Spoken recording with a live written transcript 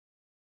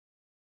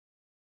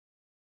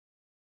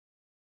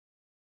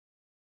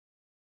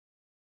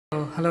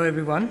Hello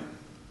everyone.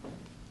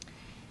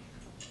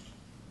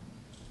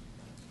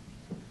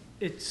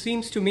 It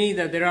seems to me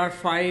that there are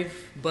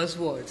 5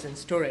 buzzwords in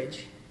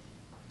storage,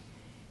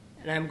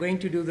 and I'm going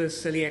to do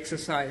this silly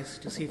exercise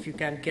to see if you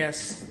can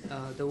guess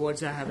the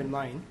words I have in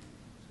mind.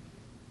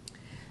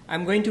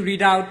 I'm going to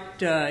read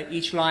out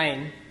each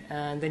line,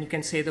 and then you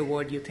can say the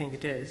word you think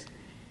it is.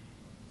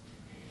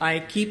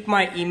 I keep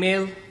my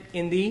email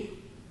in the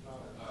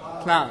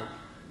cloud.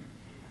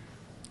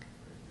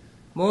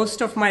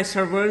 Most of my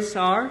servers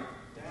are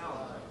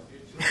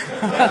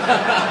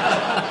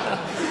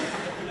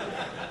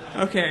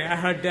okay, I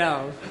heard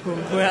Dell.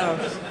 Who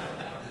else?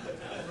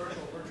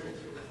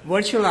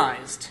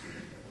 Virtualized.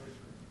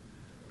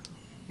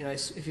 You know,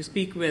 if you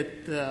speak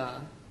with IT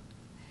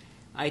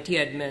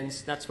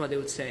admins, that's what they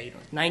would say.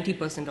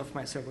 90% of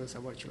my servers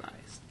are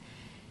virtualized.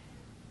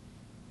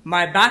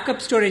 My backup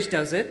storage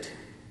does it,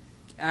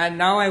 and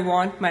now I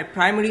want my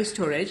primary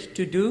storage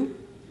to do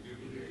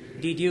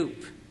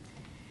dedupe.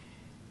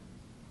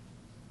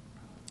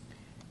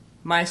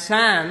 My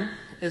SAN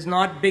is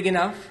not big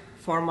enough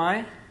for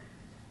my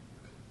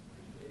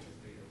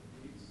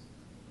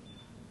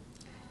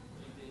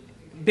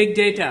big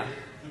data.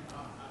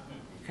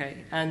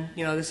 Okay, and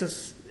you know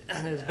there's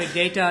big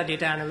data,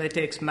 data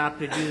analytics,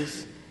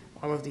 MapReduce,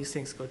 all of these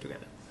things go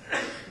together.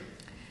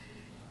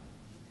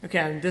 Okay,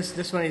 and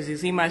this one is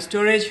easy. My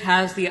storage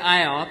has the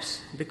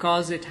IOPS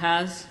because it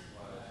has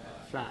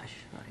flash.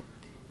 Right?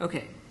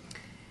 Okay.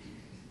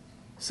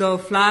 So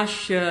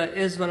flash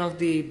is one of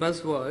the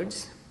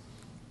buzzwords.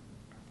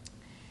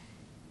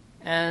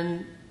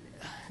 And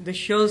this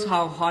shows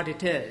how hot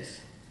it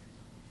is.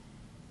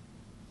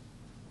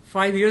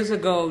 5 years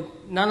ago,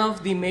 none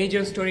of the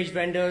major storage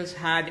vendors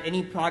had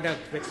any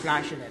product with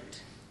flash in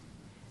it.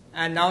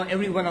 And now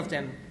every one of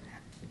them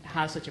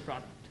has such a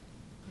product.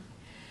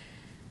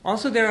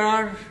 Also, there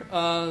are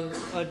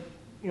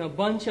a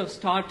bunch of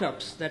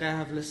startups that I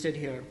have listed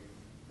here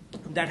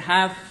that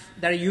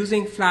are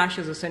using flash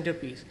as a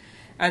centerpiece.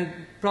 And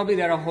probably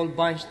there are a whole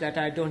bunch that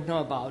I don't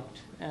know about.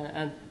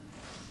 And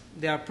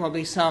there are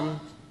probably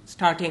some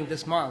starting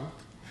this month.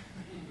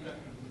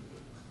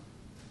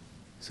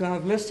 So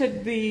I've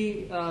listed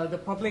the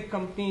public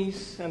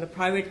companies and the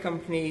private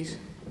companies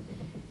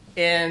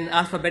in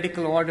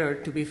alphabetical order,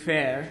 to be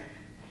fair.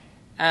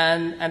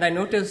 And I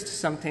noticed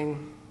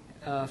something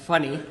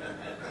funny.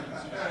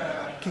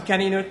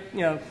 Can you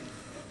know?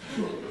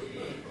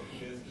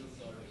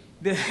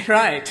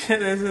 Right,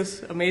 there's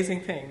this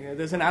amazing thing.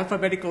 There's an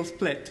alphabetical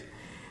split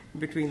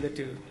between the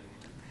two.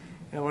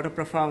 You know, what a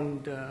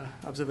profound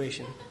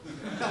observation.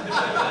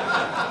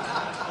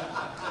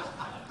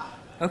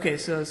 Okay,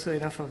 so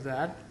enough of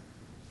that.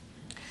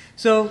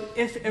 So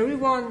if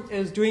everyone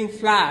is doing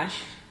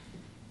flash,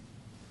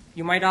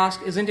 you might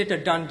ask, isn't it a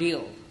done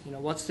deal? You know,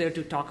 what's there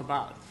to talk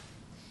about?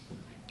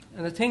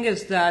 And the thing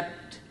is that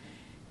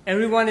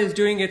everyone is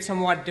doing it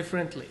somewhat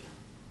differently.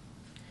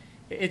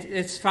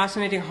 It's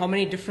fascinating how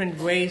many different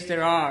ways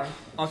there are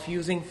of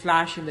using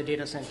flash in the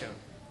data center.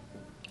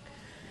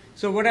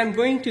 So what I'm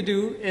going to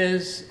do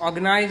is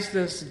organize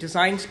this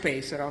design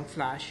space around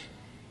flash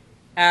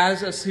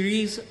as a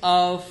series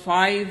of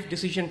 5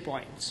 decision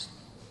points.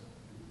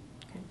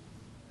 Okay.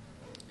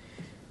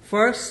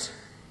 First,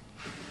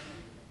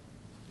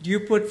 do you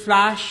put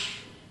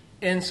flash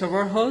in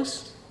server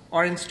host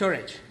or in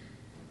storage?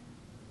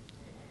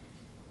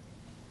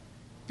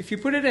 If you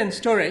put it in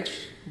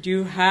storage, do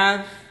you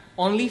have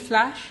only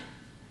flash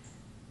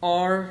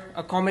or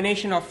a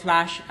combination of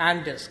flash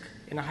and disk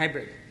in a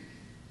hybrid?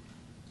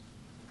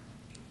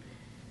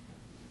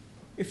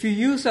 If you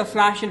use a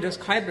flash and disk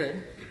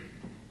hybrid,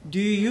 do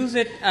you use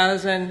it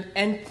as an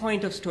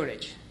endpoint of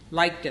storage,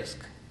 like disk?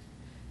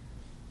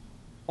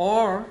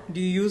 Or do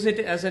you use it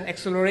as an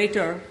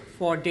accelerator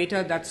for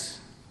data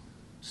that's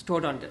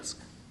stored on disk?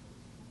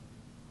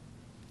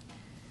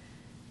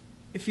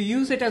 If you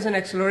use it as an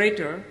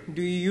accelerator,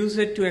 do you use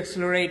it to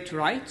accelerate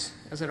writes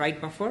as a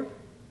write buffer,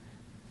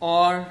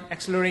 or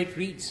accelerate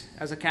reads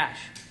as a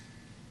cache?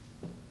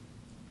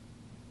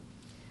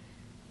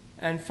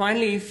 And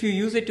finally, if you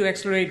use it to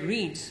accelerate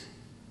reads,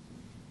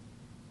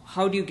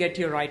 how do you get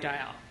your write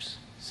IOPS?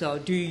 So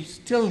do you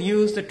still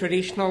use the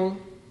traditional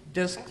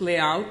disk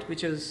layout,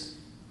 which is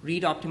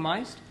read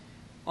optimized,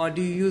 or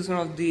do you use one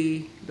of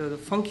the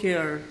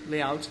funkier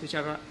layouts, which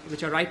are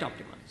write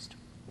optimized?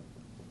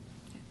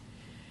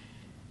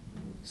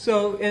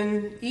 So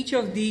in each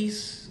of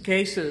these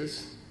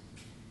cases,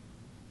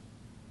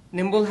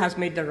 Nimble has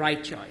made the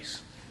right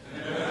choice.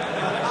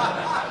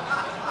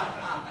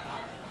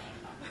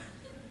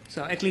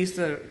 So at least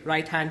the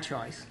right-hand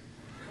choice.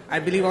 I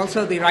believe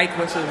also the right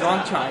versus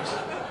wrong choice.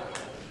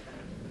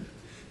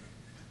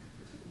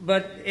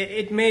 But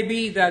it may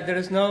be that there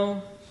is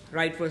no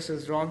right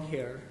versus wrong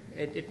here.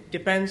 It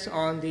depends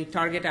on the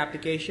target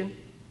application,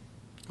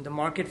 the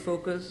market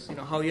focus,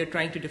 how you're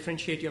trying to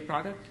differentiate your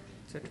product,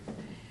 etc.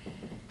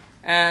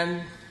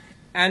 And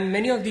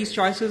many of these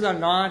choices are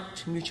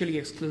not mutually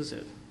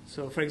exclusive.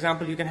 So for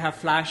example, you can have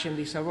flash in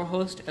the server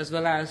host as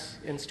well as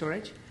in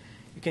storage.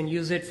 You can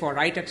use it for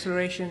write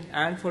acceleration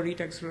and for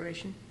read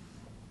acceleration.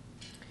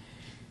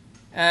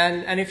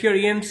 And if you're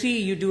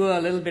EMC, you do a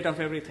little bit of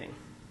everything.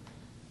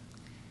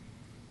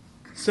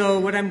 So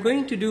what I'm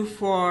going to do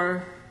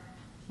for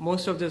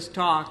most of this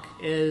talk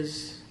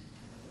is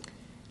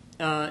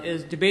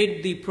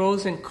debate the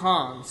pros and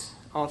cons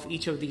of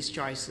each of these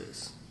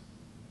choices.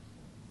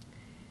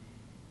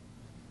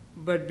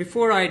 But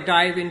before I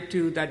dive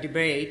into that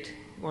debate,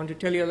 I want to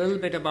tell you a little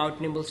bit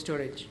about Nimble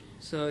storage.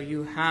 So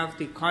you have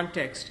the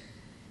context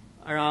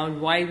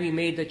around why we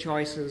made the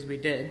choices we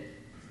did.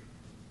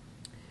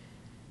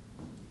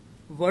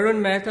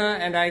 Varun Mehta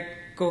and I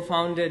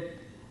co-founded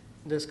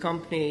this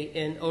company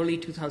in early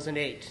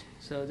 2008.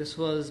 So this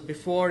was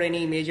before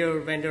any major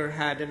vendor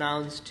had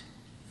announced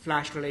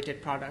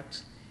Flash-related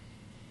products.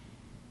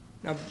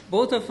 Now,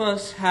 both of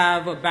us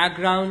have a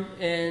background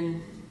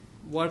in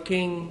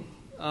working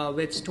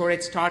with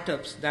storage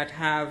startups that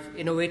have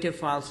innovative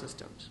file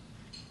systems.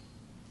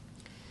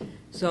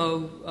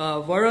 So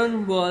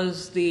Varun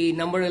was the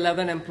number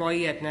 11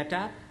 employee at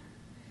NetApp,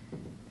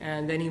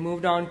 and then he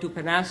moved on to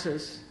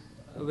Panasys,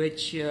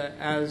 which,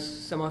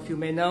 as some of you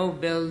may know,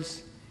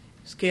 builds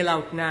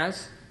scale-out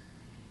NAS.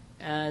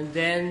 And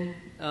then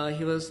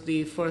he was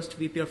the first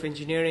VP of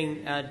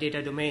engineering at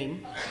Data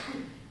Domain,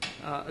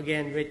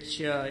 again,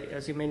 which,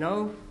 as you may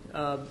know,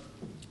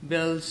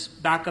 builds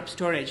backup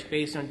storage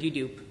based on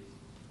dedupe.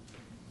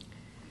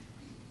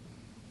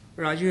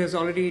 Raju has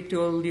already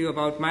told you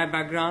about my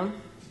background.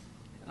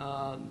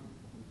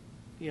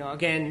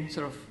 Again,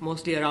 sort of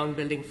mostly around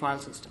building file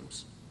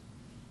systems.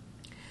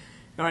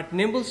 Now, at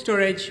Nimble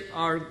Storage,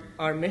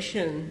 our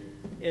mission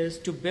is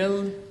to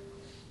build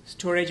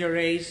storage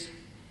arrays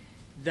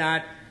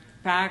that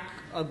pack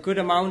a good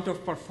amount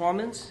of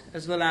performance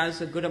as well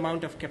as a good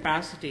amount of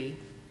capacity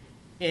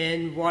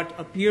in what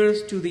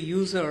appears to the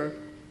user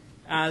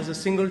as a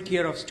single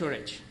tier of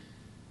storage.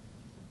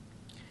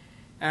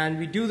 And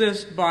we do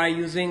this by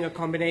using a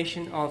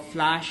combination of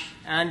flash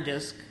and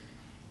disk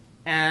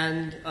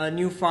and a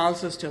new file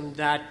system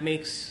that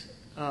makes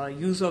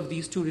use of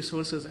these two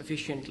resources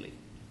efficiently.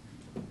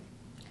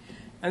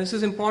 And this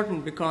is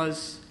important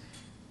because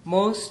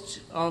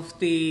most of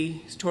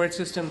the storage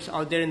systems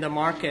out there in the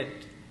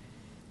market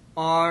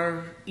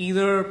are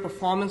either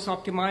performance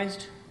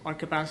optimized or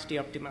capacity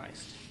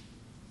optimized,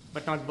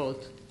 but not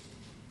both.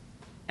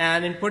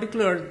 And in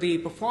particular, the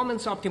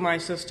performance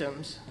optimized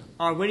systems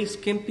are very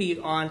skimpy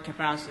on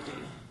capacity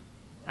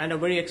and are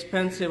very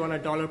expensive on a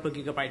dollar per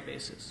gigabyte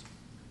basis.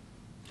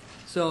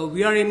 So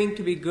we are aiming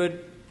to be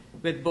good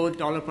with both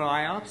dollar per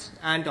IOPS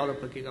and dollar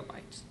per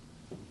gigabytes.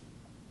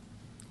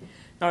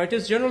 Now, it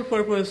is general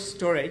purpose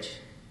storage,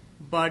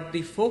 but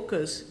the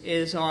focus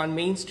is on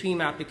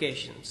mainstream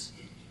applications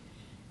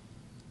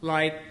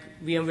like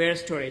VMware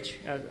storage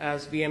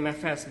as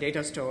VMFS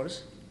data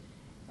stores,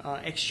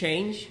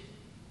 Exchange,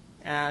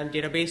 and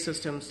database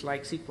systems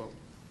like SQL.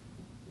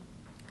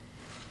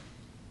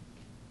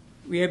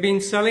 We have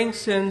been selling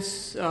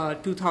since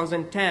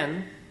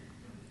 2010,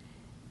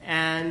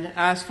 and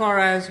as far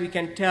as we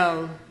can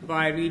tell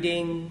by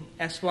reading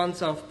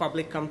S1s of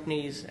public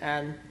companies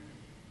and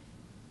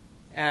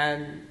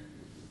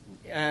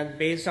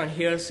based on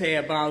hearsay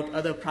about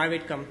other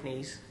private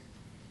companies,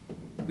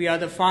 we are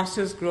the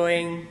fastest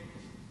growing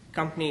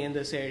company in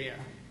this area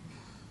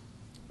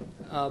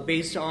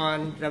based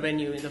on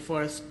revenue in the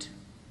first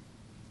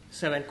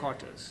 7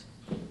 quarters.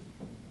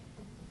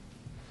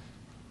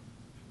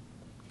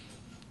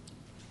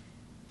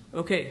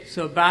 Okay,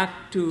 so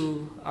back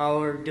to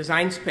our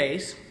design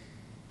space.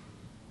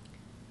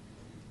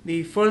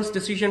 The first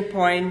decision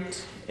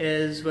point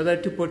is whether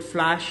to put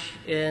flash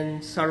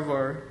in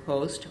server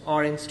host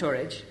or in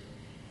storage.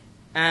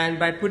 And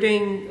by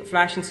putting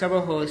flash in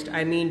server host,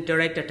 I mean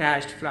direct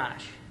attached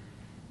flash.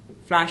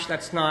 Flash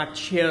that's not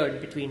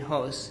shared between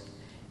hosts,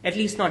 at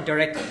least not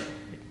directly.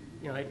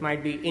 It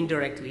might be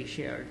indirectly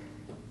shared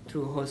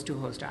through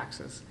host-to-host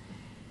access.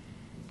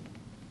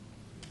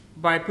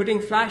 By putting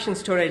flash in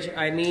storage,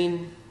 I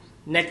mean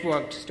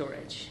networked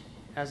storage,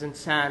 as in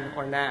SAN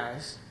or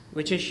NAS,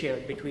 which is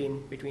shared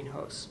between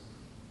hosts.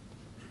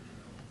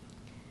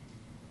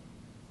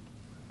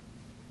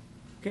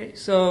 Okay,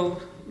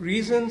 so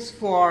reasons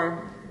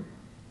for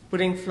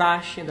putting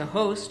flash in the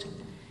host: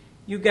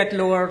 you get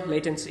lower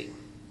latency.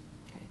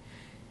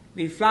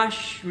 The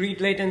flash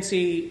read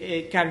latency,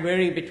 it can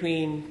vary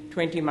between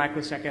 20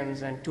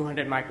 microseconds and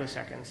 200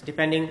 microseconds,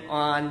 depending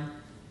on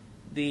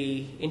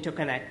the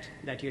interconnect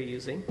that you're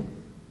using.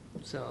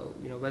 So,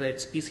 whether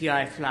it's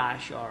PCI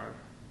flash or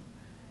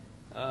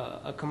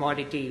a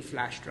commodity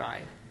flash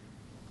drive.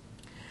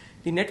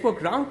 The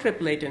network round-trip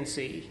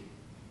latency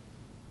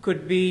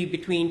could be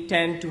between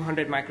 10 to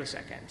 100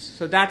 microseconds.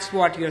 So that's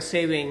what you're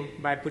saving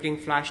by putting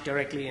flash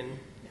directly in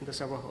the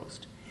server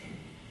host.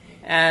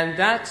 And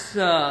that's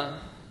a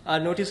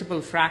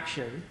noticeable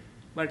fraction,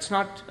 but it's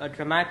not a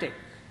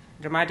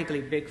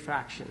dramatically big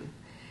fraction.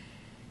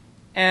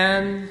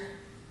 And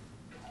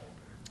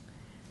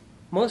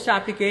most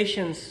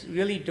applications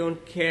really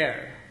don't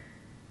care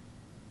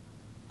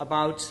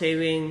about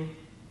saving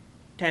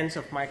tens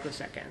of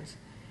microseconds.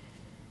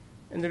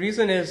 And the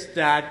reason is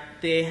that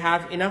they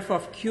have enough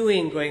of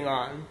queuing going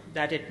on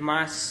that it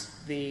masks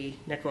the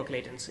network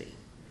latency.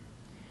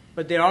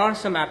 But there are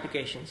some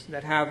applications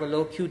that have a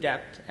low queue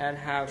depth and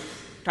have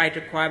tight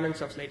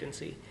requirements of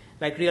latency,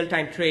 like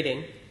real-time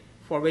trading,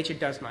 for which it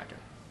does matter.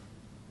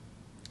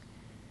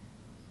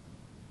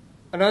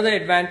 Another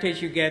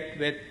advantage you get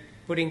with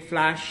putting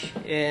flash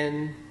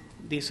in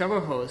the server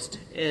host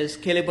is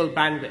scalable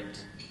bandwidth.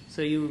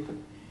 So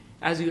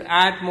as you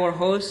add more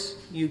hosts,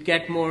 you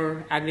get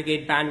more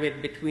aggregate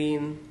bandwidth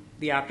between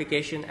the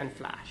application and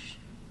flash.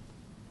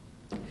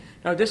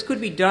 Now, this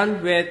could be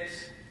done with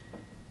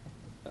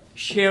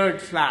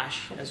shared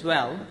flash as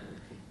well,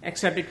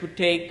 except it would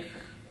take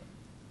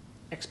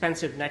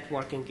expensive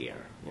networking gear,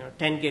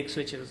 10 gig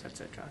switches,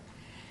 etc.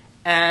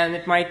 And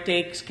it might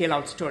take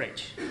scale-out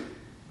storage.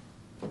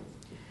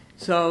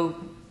 So,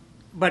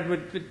 but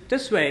with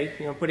this way,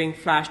 putting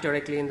flash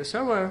directly in the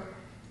server,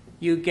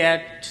 you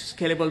get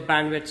scalable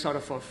bandwidth sort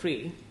of for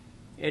free.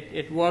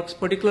 It works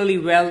particularly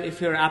well if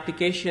your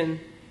application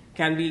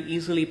can be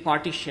easily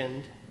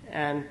partitioned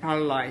and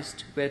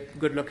parallelized with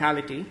good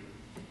locality,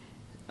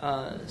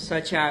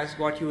 such as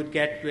what you would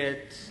get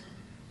with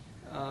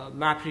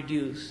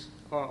MapReduce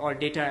or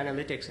data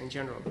analytics in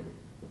general.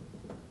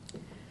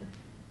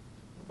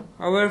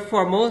 However,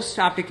 for most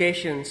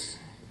applications,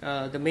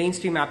 the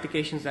mainstream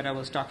applications that I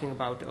was talking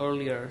about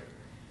earlier,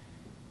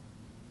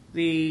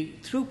 the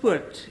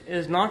throughput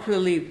is not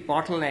really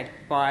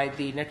bottlenecked by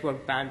the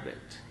network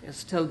bandwidth. It's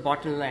still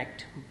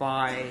bottlenecked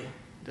by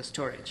the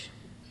storage.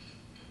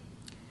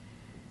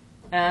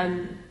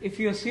 And if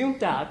you assume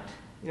that,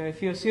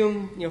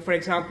 for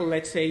example,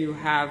 let's say you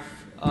have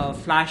a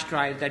flash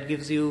drive that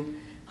gives you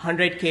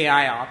 100K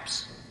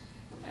IOPS,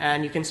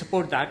 and you can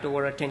support that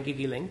over a 10 gig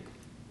link.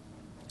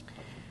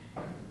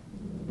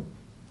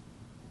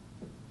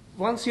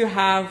 Once you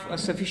have a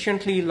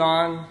sufficiently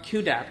long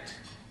queue depth,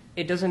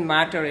 it doesn't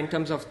matter in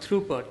terms of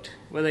throughput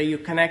whether you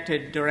connect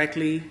it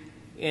directly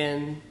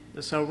in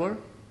the server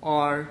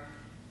or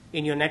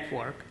in your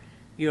network.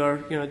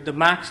 The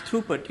max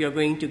throughput you're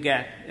going to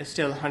get is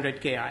still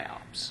 100K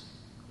IOPS.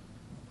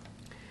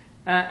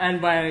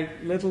 And by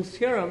Little's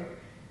theorem,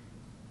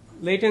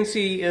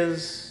 latency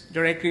is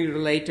directly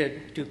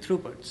related to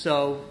throughput.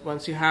 So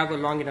once you have a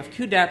long enough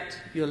queue depth,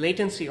 your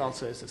latency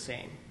also is the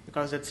same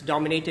because it's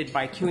dominated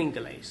by queuing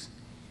delays.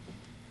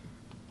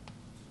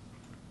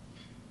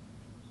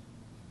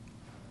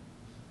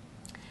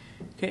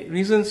 Okay,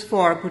 reasons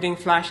for putting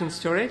flash in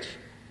storage.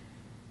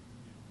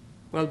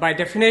 Well, by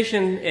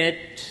definition,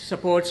 it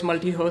supports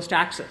multi-host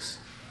access.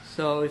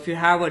 So if you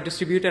have a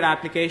distributed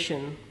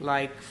application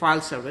like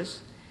file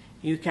service,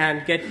 you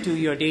can get to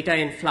your data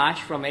in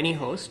flash from any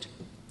host.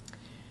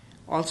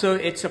 Also,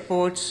 it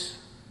supports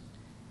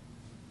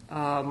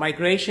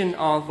migration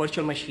of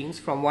virtual machines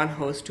from one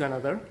host to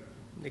another.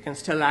 They can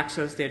still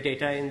access their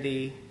data in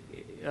the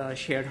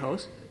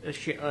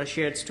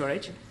shared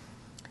storage.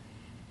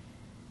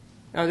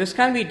 Now, this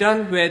can be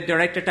done with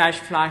direct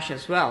attached flash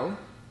as well,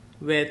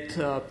 with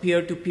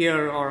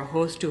peer-to-peer or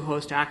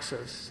host-to-host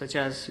access, such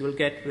as you will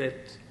get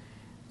with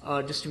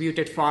a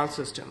distributed file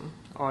system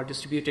or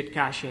distributed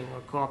caching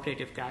or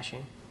cooperative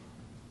caching.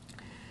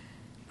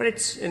 But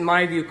it's, in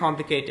my view,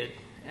 complicated.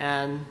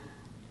 And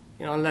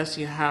unless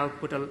you have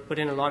put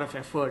in a lot of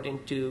effort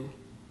into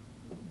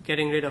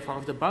getting rid of all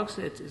of the bugs,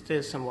 it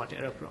is somewhat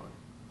error-prone.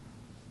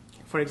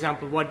 For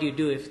example, what do you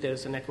do if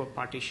there's a network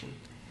partition?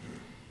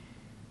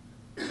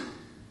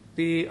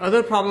 The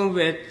other problem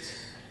with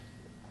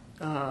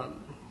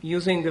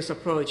using this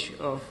approach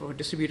of a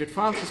distributed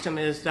file system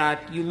is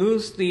that you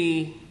lose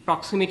the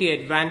proximity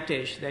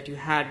advantage that you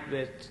had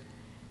with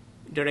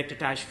direct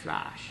attached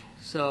flash.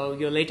 So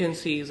your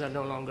latencies are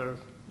no longer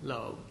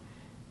low.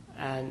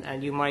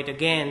 And you might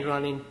again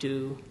run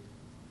into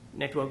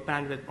network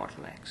bandwidth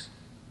bottlenecks.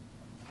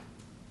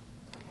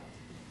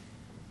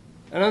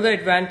 Another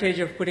advantage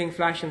of putting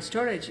flash in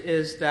storage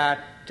is that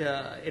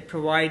it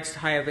provides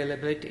high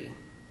availability.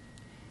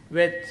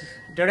 With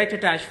direct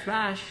attached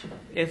flash,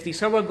 if the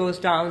server goes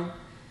down,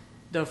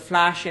 the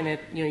flash in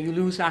it, you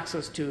lose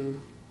access to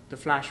the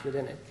flash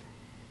within it.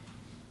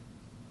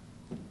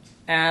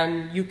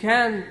 And you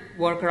can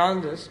work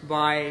around this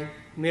by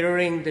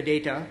mirroring the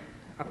data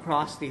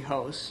across the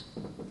host,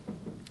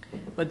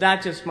 but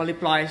that just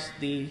multiplies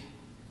the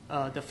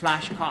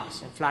flash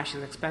cost, and flash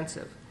is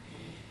expensive.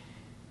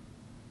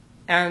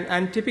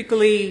 And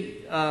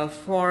typically,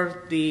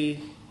 for the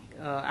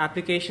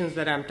applications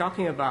that I'm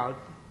talking about,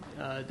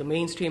 the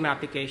mainstream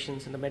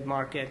applications in the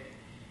mid-market,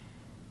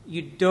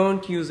 you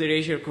don't use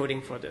erasure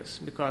coding for this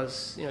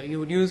because you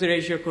would use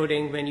erasure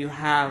coding when you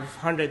have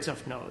hundreds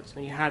of nodes,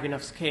 when you have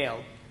enough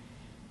scale,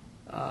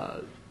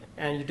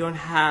 and you don't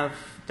have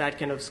that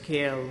kind of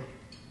scale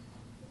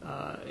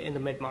in the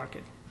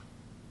mid-market.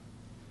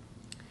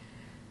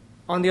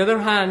 On the other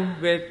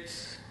hand,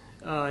 with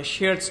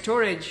shared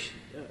storage,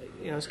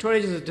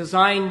 storage is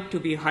designed to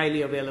be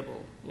highly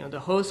available. The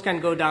host can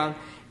go down,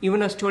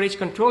 even a storage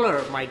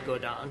controller might go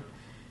down.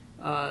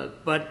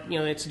 But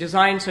it's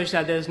designed such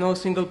that there's no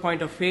single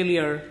point of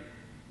failure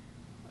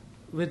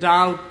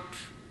without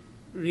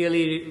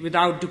really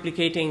without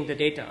duplicating the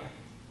data.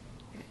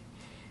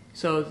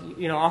 So,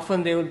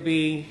 often there would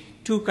be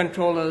two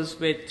controllers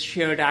with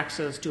shared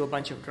access to a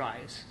bunch of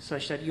drives,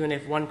 such that even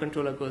if one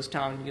controller goes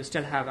down, you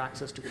still have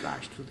access to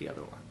flash through the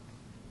other one.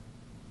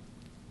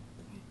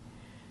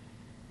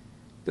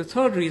 The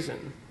third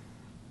reason,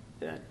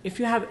 that if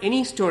you have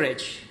any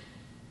storage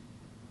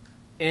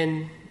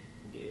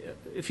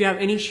if you have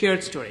any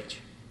shared storage,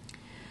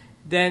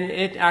 then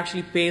it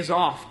actually pays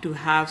off to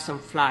have some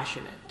flash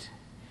in it.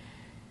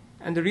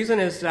 And the reason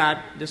is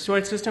that the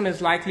storage system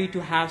is likely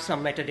to have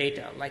some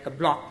metadata, like a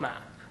block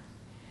map.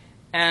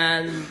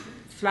 And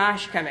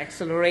flash can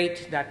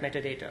accelerate that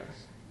metadata.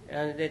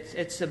 And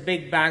it's a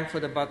big bang for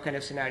the buck kind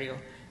of scenario,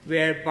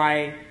 where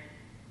by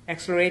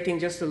accelerating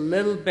just a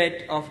little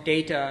bit of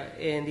data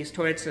in the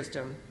storage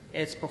system,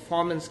 its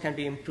performance can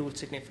be improved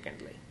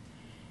significantly.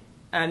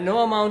 And no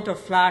amount of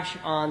flash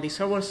on the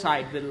server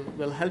side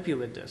will help you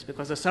with this,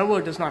 because the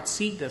server does not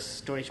see this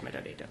storage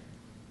metadata.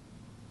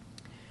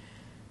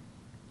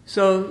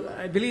 So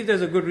I believe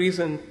there's a good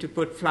reason to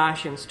put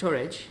flash in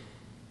storage.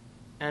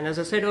 And as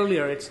I said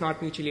earlier, it's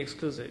not mutually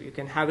exclusive. You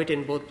can have it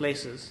in both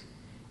places.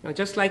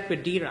 Just like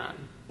with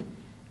DRAM,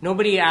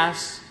 nobody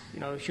asks,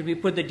 should we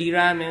put the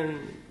DRAM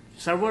in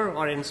server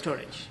or in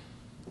storage?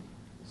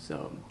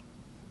 So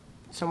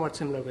somewhat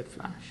similar with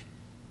flash.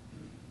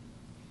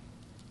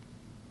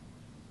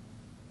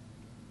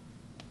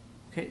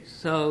 Okay,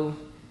 so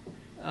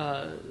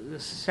the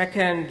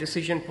second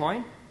decision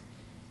point,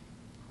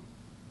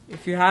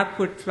 if you have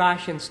put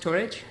flash in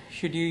storage,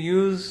 should you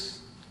use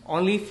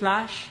only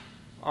flash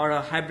or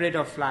a hybrid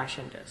of flash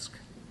and disk?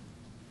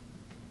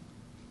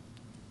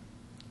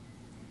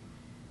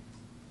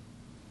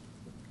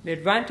 The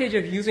advantage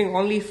of using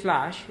only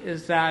flash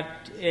is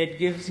that it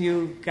gives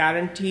you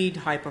guaranteed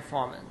high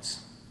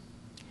performance.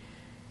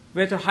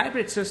 With a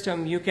hybrid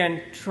system, you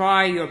can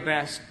try your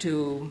best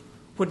to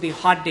put the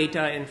hot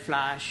data in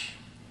flash,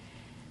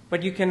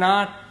 but you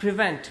cannot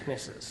prevent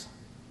misses.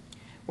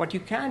 What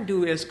you can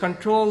do is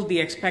control the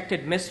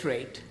expected miss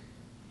rate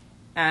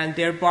and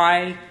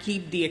thereby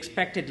keep the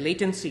expected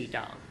latency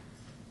down.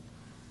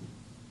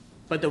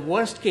 But the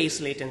worst case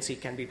latency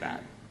can be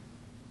bad.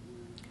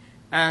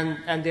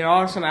 And there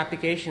are some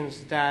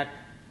applications that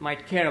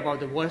might care about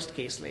the worst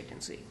case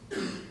latency.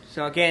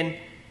 So again,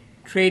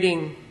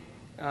 trading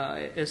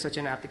is such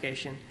an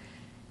application.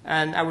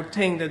 And I would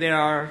think that there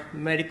are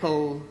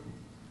medical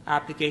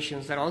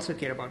applications that also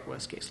care about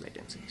worst case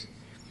latencies.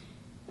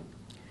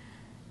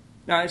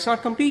 Now, it's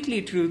not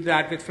completely true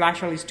that with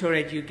flash-only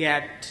storage you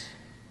get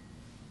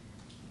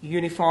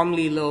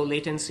uniformly low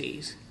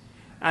latencies.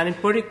 And in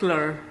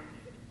particular,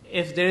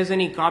 if there is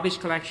any garbage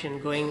collection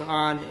going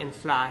on in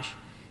flash,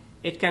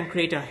 it can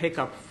create a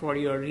hiccup for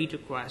your read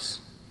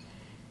requests.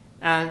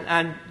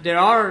 And there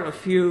are a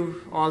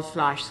few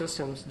all-flash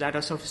systems that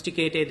are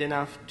sophisticated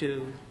enough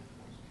to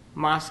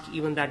mask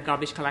even that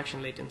garbage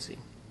collection latency.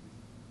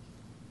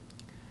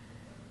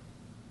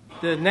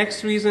 The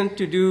next reason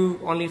to do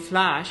only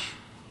flash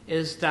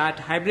is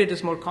that hybrid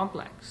is more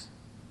complex.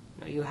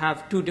 You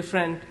have two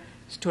different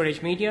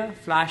storage media,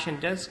 flash and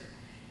disk,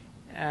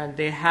 and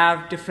they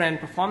have different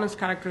performance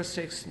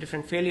characteristics,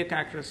 different failure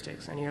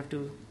characteristics, and you have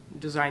to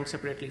design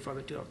separately for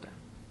the two of them.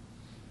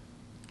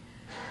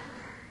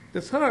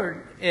 The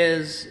third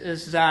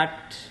is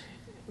that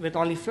with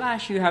only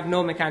flash, you have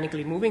no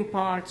mechanically moving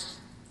parts.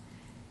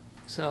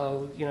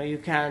 So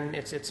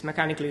it's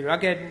mechanically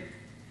rugged,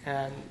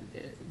 and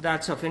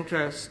that's of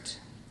interest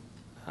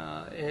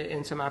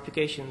in some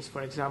applications,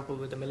 for example,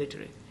 with the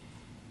military.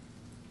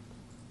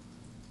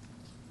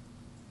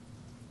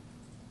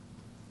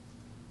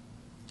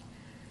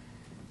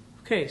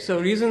 Okay, so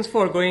reasons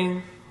for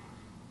going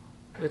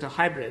with a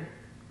hybrid.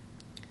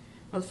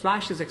 Well,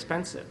 flash is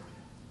expensive.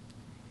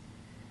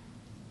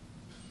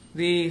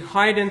 The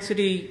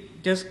high-density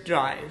disk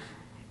drive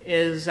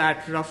is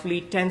at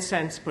roughly 10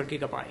 cents per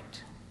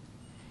gigabyte.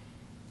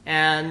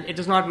 And it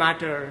does not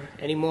matter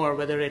anymore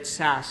whether it's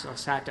SAS or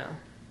SATA.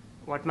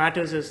 What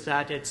matters is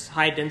that it's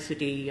high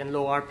density and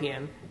low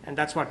RPM, and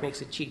that's what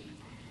makes it cheap.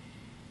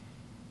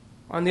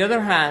 On the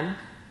other hand,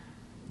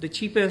 the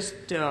cheapest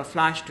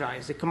flash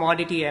drives, the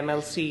commodity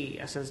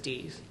MLC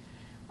SSDs,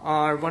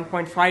 are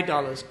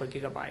 $1.5 per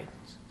gigabyte.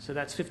 So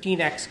that's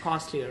 15x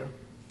costlier.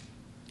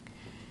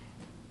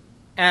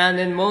 And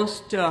in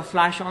most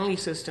flash-only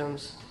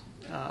systems,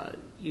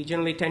 you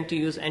generally tend to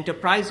use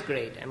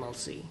enterprise-grade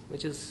MLC,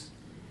 which is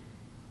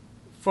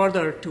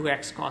further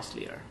 2x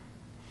costlier.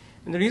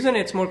 And the reason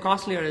it's more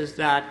costlier is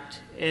that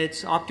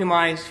it's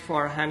optimized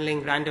for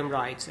handling random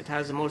writes. It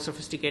has a more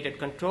sophisticated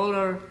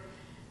controller,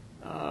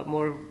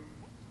 more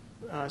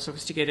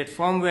sophisticated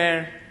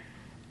firmware,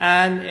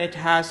 and it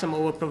has some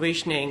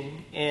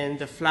over-provisioning in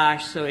the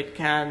flash so it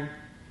can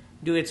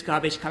do its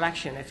garbage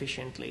collection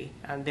efficiently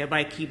and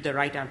thereby keep the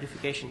write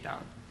amplification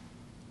down.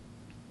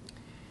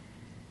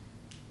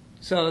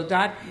 So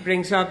that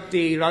brings up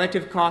the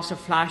relative cost of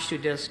flash to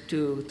disk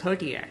to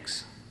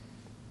 30x.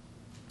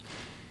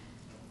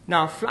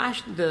 Now,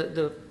 flash,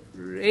 the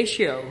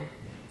ratio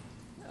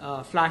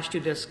flash to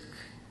disk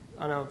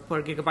on a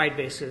per gigabyte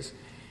basis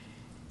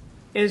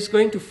is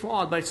going to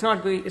fall, but it's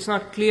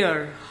not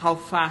clear how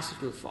fast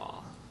it will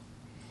fall.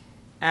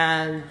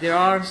 And there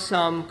are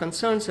some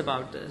concerns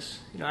about this.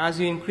 As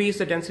you increase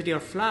the density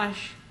of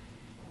flash,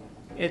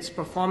 its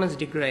performance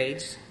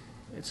degrades,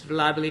 its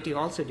reliability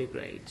also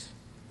degrades.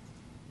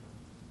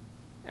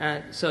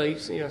 And so,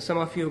 some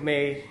of you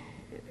may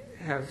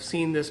have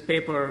seen this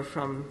paper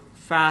from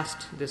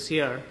FAST this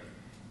year.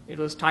 It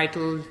was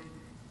titled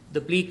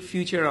 "The Bleak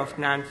Future of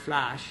NAND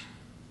Flash."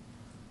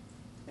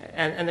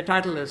 And the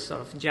title is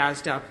sort of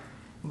jazzed up,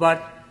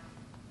 but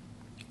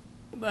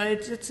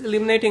it's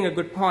illuminating a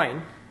good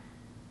point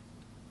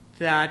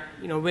that,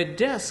 with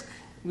disk,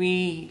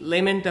 we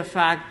lament the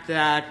fact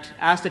that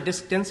as the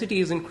disk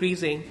density is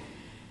increasing,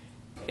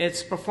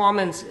 its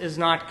performance is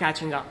not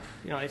catching up.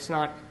 It's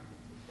not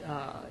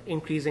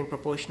increasing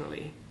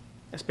proportionally,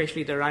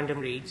 especially the random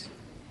reads.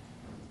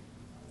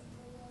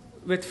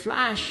 With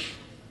flash,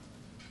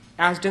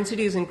 as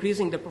density is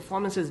increasing, the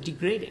performance is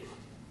degrading.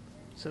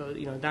 So,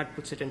 that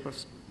puts it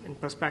in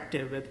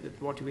perspective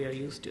with what we are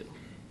used to.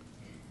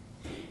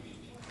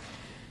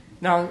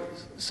 Now,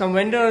 some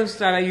vendors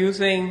that are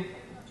using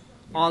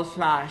all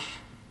flash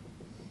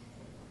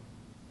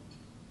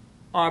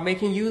are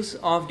making use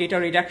of data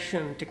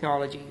reduction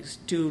technologies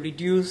to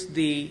reduce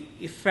the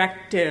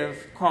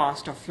effective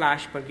cost of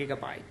flash per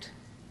gigabyte.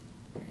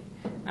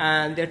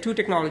 And there are two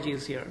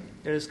technologies here.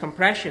 There is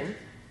compression.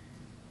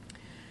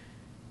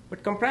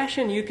 But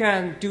compression you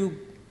can do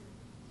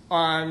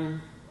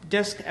on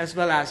disk as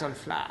well as on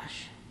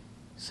flash.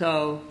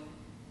 So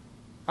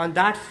on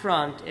that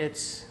front,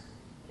 it's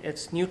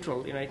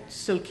neutral. It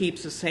still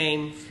keeps the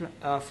same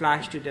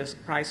flash to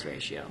disk price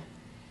ratio.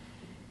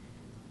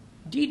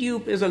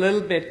 Dedupe is a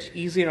little bit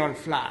easier on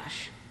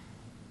flash.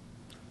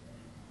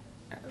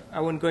 I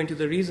won't go into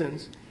the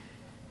reasons.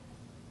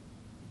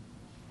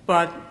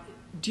 But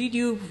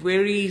dedupe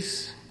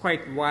varies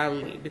quite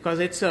wildly because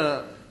it's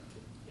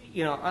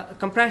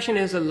compression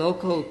is a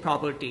local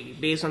property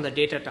based on the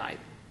data type.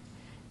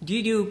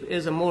 Dedupe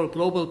is a more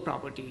global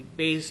property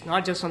based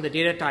not just on the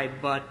data type,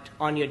 but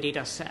on your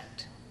data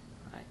set.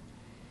 Right?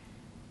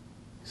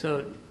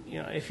 So,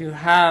 if you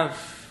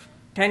have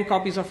 10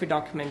 copies of a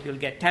document, you'll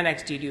get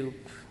 10x dedupe.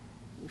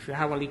 If you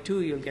have only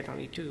 2, you'll get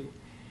only 2.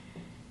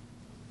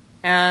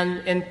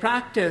 And in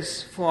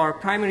practice, for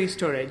primary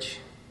storage,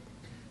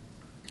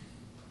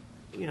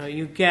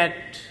 you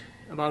get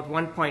about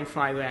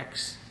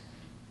 1.5x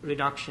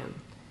reduction.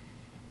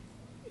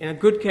 In a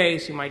good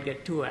case, you might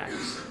get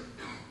 2x.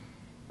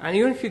 And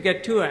even if you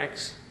get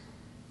 2x,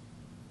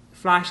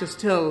 flash is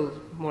still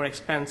more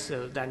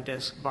expensive than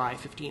disk by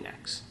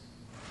 15x.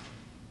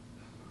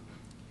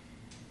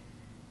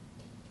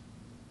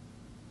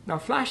 Now,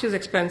 flash is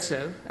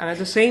expensive, and at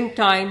the same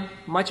time,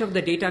 much of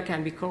the data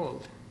can be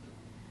cold.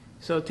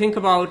 So think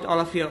about all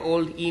of your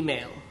old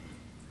email,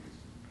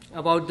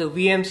 about the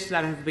VMs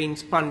that have been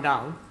spun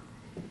down.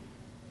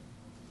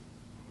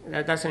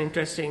 That's an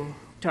interesting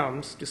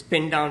term, to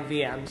spin down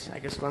VMs. I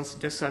guess once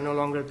disks are no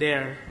longer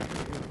there.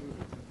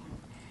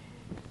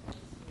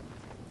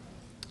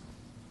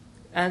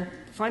 And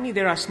finally,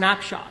 there are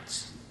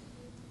snapshots.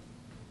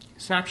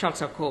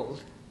 Snapshots are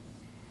cold.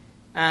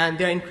 And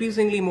they're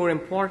increasingly more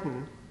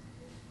important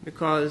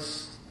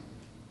because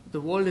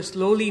the world is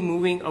slowly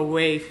moving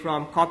away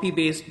from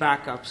copy-based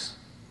backups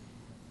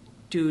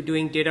to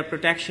doing data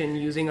protection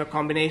using a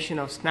combination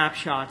of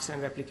snapshots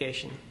and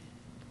replication.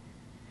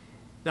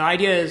 The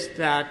idea is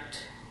that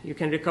you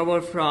can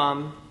recover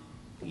from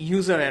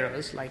user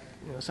errors, like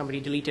somebody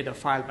deleted a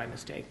file by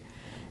mistake,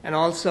 and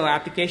also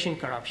application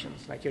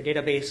corruptions, like your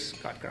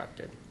database got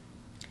corrupted,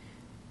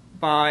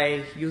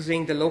 by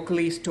using the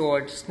locally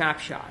stored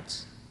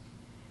snapshots.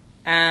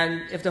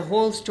 And if the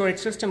whole storage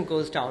system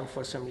goes down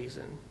for some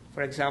reason,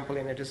 for example,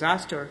 in a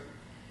disaster,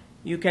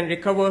 you can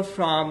recover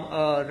from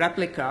a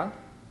replica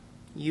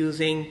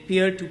using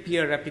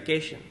peer-to-peer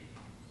replication.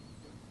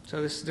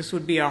 So this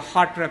would be a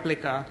hot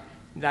replica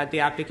that the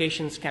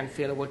applications can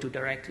fail over to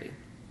directly.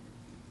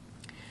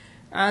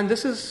 And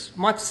this is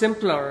much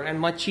simpler and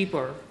much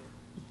cheaper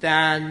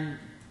than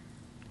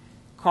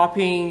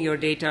copying your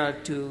data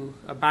to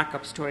a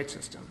backup storage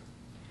system.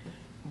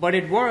 But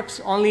it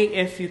works only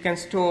if you can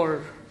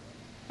store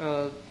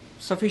a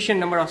sufficient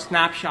number of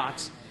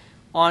snapshots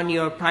on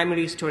your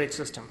primary storage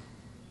system.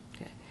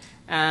 Okay.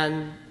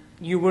 And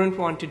you wouldn't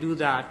want to do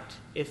that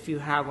if you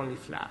have only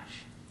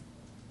flash.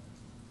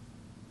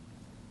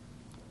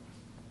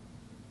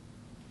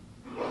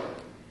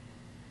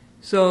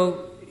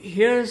 So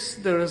here's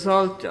the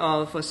result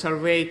of a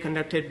survey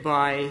conducted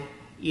by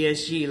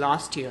ESG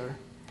last year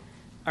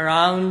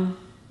around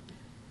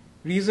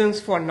reasons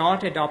for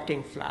not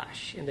adopting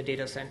flash in the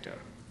data center.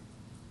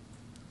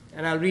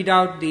 And I'll read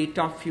out the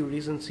top few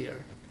reasons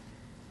here.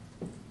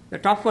 The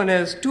top one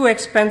is too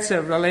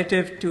expensive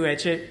relative to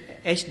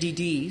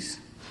HDDs.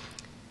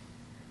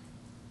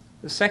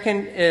 The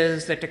second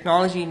is the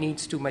technology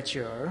needs to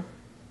mature.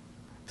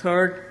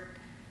 Third,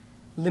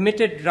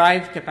 limited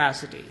drive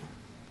capacity.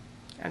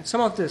 And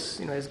some of this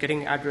is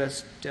getting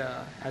addressed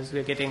as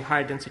we're getting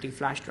higher density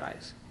flash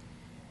drives.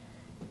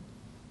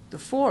 The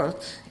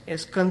fourth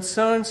is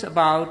concerns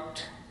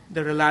about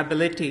the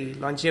reliability,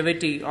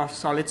 longevity of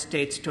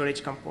solid-state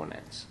storage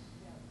components.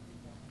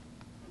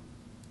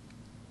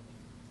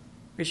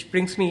 Which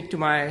brings me to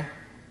my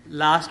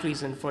last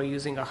reason for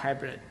using a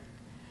hybrid,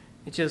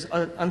 which is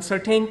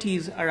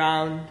uncertainties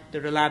around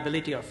the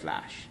reliability of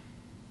flash.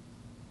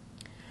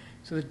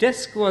 So the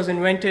disk was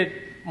invented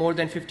more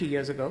than 50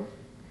 years ago.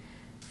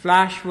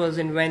 Flash was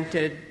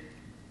invented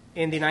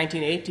in the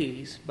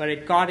 1980s, but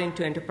it got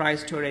into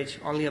enterprise storage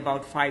only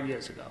about 5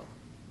 years ago.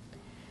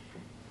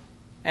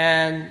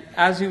 And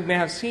as you may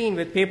have seen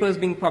with papers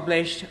being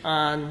published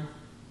on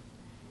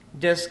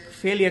disk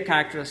failure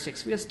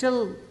characteristics, we are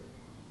still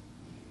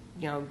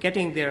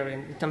getting there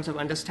in terms of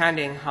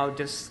understanding how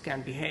disks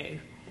can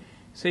behave.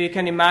 So you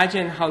can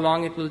imagine how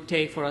long it will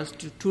take for us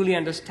to truly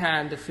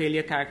understand the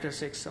failure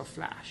characteristics of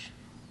flash.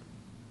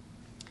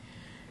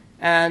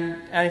 And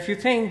if you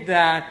think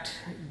that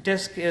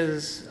disk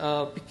is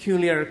a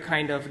peculiar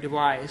kind of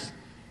device,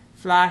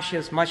 flash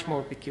is much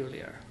more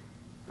peculiar.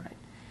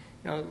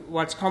 Right?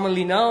 What's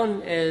commonly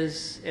known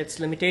is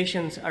its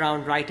limitations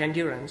around write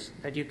endurance,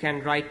 that you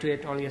can write to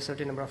it only a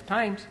certain number of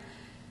times.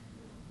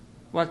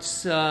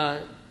 What's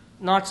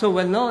not so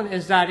well known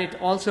is that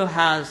it also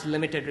has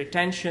limited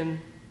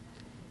retention.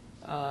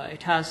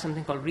 It has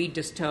something called read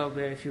disturb,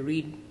 where if you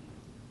read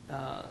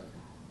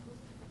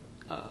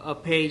a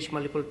page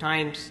multiple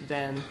times,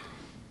 then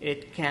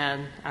it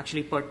can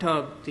actually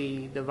perturb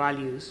the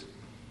values.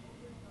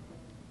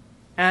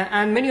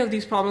 And many of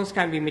these problems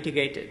can be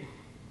mitigated.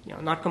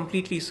 Not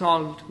completely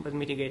solved, but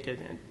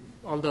mitigated,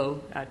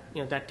 although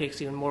that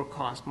takes even more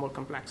cost, more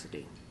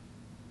complexity.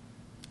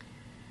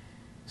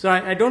 So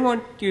I don't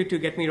want you to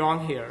get me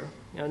wrong here.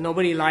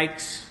 Nobody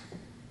likes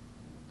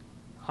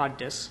hard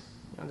disks.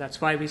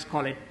 That's why we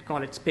call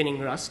it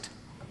spinning rust.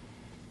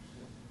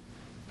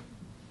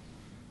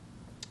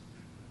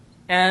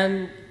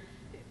 And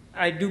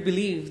I do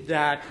believe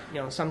that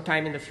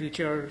sometime in the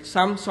future,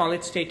 some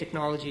solid-state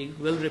technology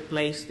will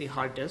replace the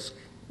hard disk.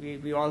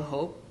 We all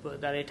hope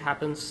that it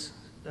happens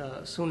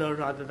sooner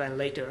rather than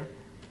later.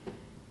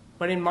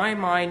 But in my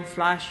mind,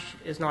 flash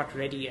is not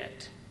ready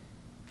yet.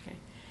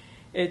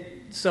 Okay?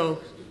 So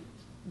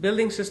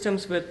building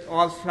systems with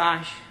all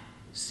flash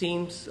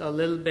seems a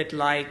little bit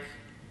like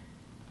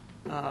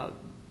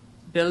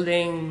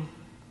building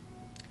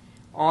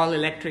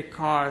all-electric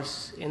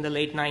cars in the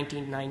late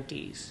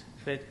 1990s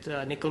with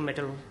nickel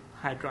metal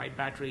hydride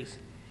batteries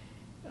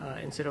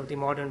instead of the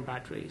modern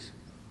batteries.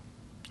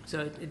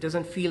 So it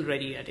doesn't feel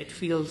ready yet. It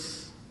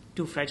feels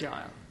too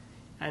fragile.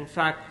 In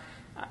fact,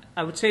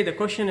 I would say the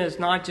question is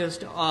not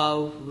just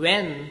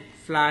when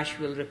flash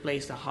will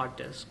replace the hard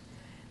disk,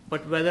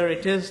 but whether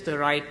it is the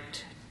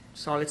right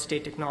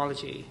solid-state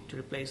technology to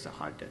replace the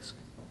hard disk.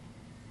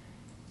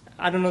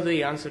 I don't know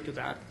the answer to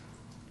that.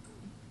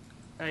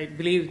 I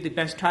believe the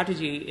best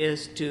strategy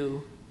is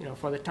to,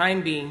 for the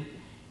time being,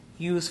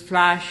 use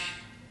flash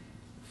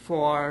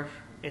for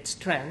its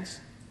strengths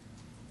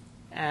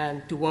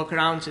and to work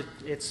around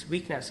its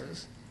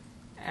weaknesses.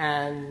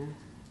 And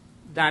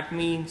that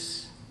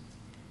means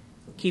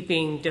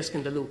keeping disk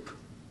in the loop.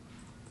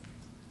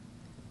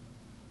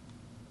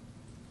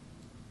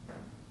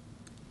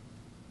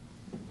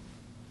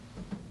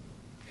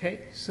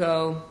 Okay,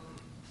 so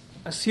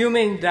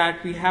assuming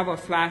that we have a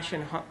flash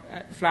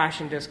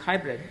and disk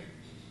hybrid,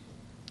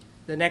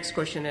 the next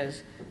question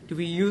is, do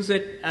we use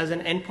it as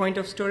an endpoint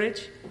of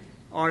storage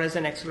or as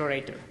an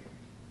accelerator?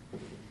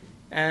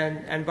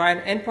 And by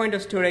an endpoint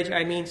of storage,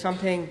 I mean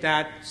something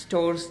that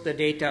stores the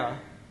data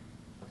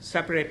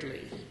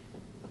separately,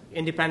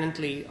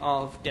 independently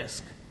of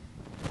disk.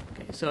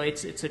 Okay, so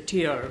it's a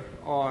tier,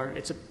 or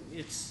it's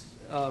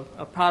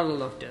a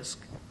parallel of disk.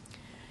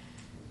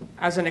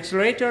 As an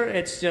accelerator,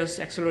 it's just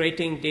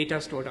accelerating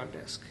data stored on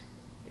disk,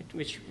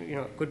 which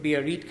could be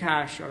a read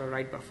cache or a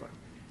write buffer.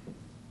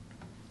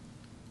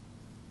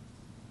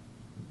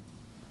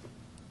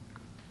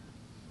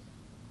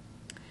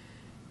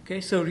 Okay,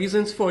 so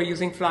reasons for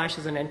using flash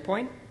as an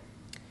endpoint.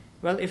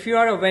 Well, if you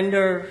are a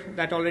vendor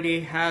that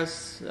already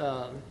has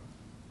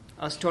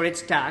a storage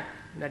stack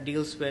that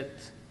deals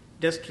with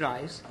disk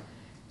drives,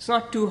 it's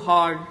not too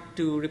hard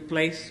to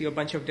replace your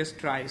bunch of disk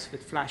drives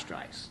with flash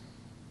drives.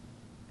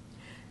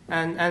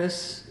 And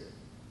this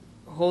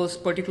holds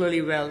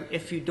particularly well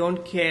if you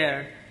don't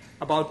care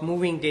about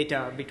moving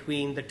data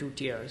between the two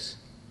tiers.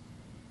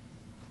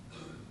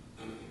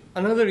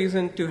 Another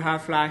reason to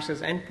have flash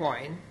as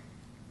endpoint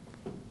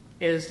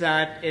is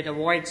that it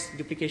avoids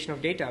duplication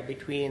of data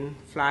between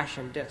flash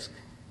and disk.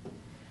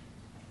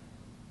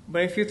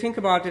 But if you think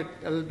about it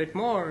a little bit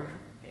more,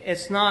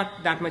 it's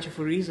not that much of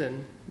a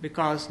reason,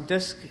 because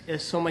disk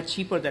is so much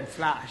cheaper than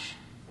flash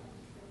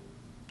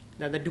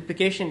that the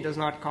duplication does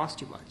not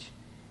cost you much.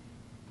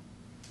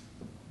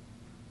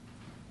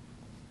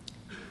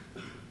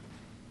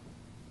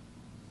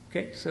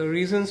 Okay, so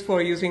reasons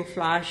for using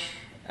flash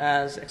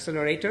as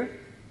accelerator.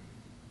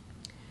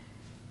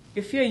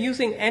 If you're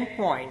using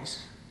endpoints,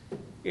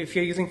 if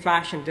you're using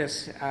flash and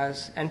disk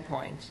as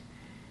endpoints,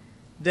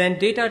 then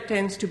data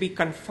tends to be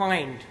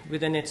confined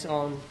within its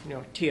own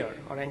tier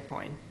or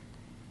endpoint.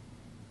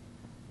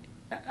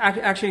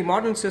 Actually,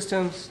 modern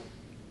systems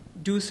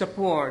do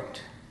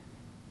support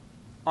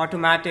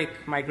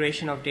automatic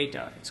migration of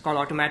data. It's called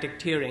automatic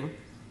tiering,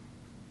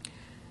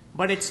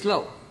 but it's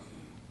slow.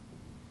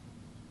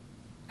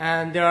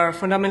 And there are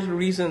fundamental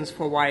reasons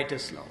for why it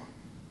is slow.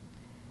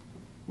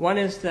 One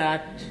is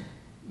that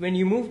when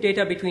you move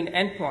data between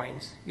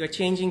endpoints, you're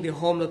changing the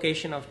home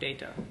location of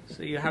data.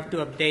 So you have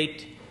to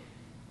update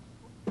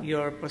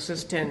your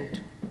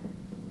persistent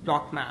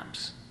block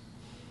maps.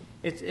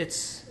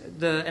 It's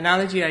the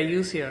analogy I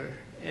use here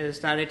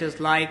is that it is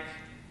like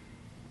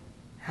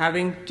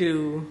having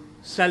to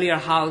sell your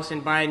house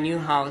and buy a new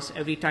house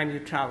every time you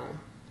travel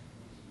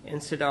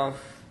instead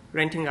of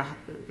renting a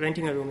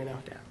room in a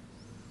hotel.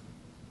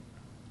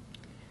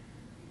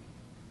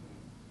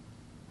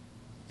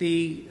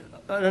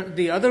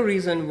 The other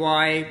reason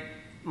why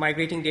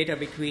migrating data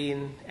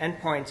between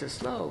endpoints is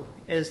slow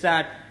is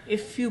that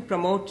if you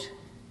promote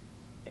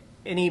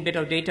any bit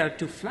of data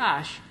to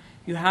flash,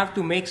 you have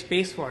to make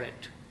space for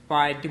it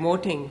by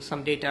demoting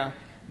some data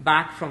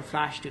back from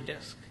flash to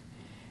disk.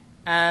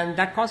 And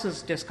that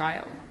causes disk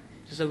I/O.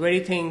 It's the very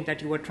thing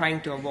that you were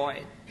trying to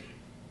avoid.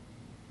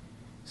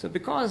 So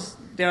because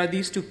there are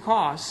these two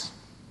costs,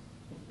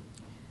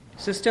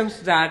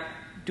 systems that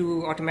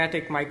do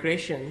automatic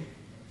migration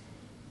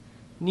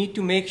need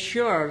to make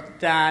sure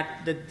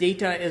that the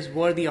data is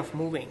worthy of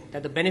moving,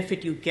 that the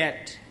benefit you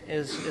get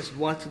is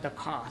worth the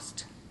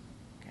cost.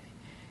 Okay.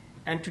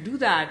 And to do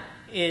that,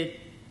 it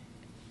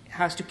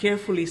has to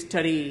carefully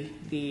study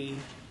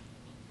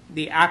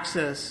the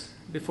access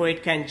before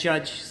it can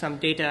judge some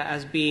data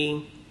as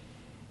being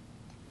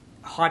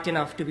hot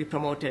enough to be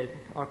promoted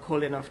or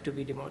cold enough to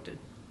be demoted.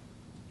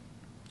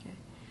 Okay.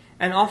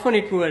 And often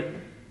it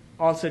would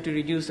also, to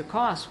reduce the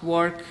cost,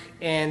 work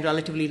in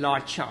relatively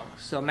large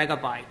chunks, so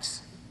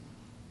megabytes,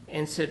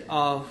 instead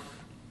of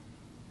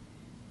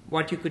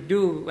what you could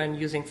do when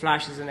using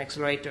flash as an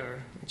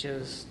accelerator, which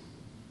is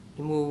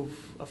you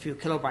move a few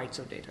kilobytes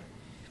of data.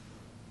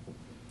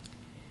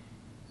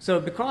 So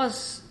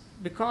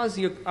because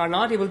you are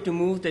not able to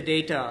move the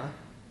data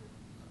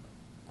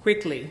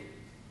quickly,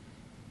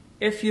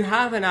 if you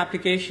have an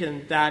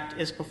application that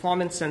is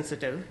performance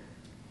sensitive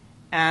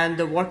and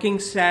the working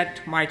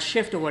set might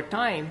shift over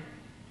time,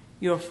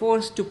 you're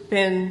forced to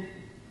pin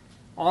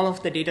all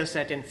of the data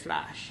set in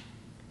flash.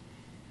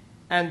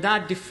 And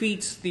that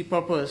defeats the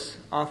purpose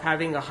of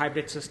having a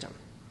hybrid system,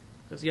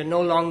 because you're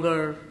no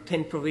longer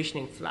thin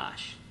provisioning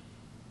flash.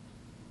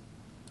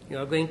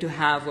 You're going to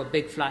have a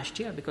big flash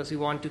tier because you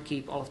want to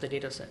keep all of the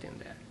data set in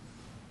there.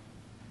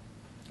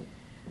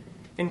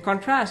 In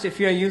contrast, if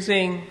you're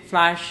using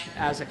flash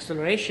as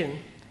acceleration,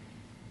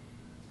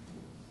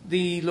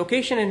 the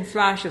location in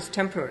flash is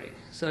temporary.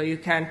 So you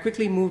can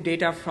quickly move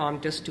data from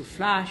disk to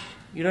flash.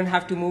 You don't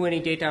have to move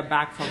any data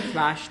back from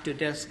flash to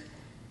disk,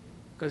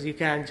 because you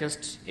can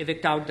just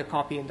evict out the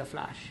copy in the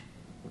flash,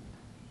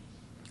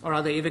 or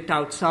rather evict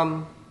out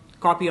some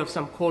copy of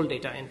some cold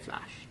data in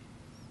flash.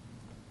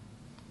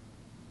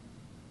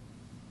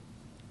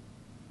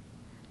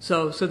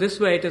 So this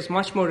way it is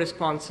much more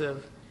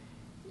responsive.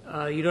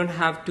 You don't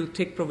have to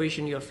thick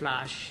provision your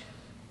flash.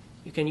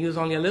 You can use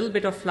only a little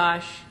bit of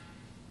flash,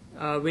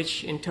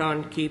 which in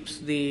turn keeps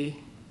the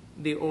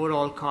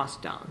overall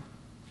cost down.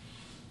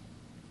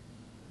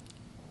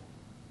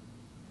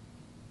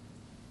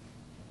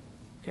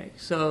 Okay,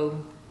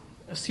 so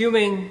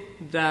assuming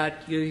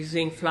that you're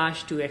using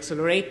flash to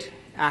accelerate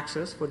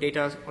access for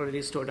data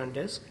already stored on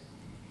disk,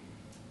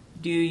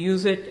 do you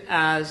use it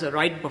as a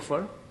write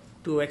buffer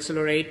to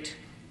accelerate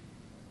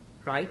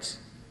writes?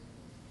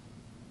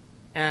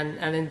 And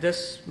in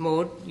this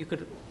mode, you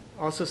could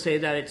also say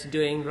that it's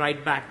doing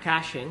write back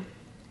caching.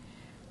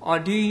 Or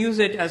do you use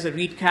it as a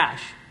read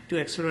cache to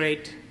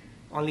accelerate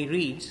only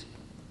reads,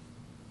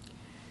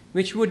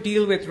 which would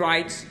deal with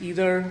writes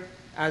either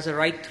as a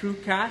write through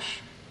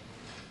cache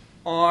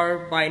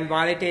or by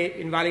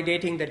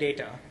invalidating the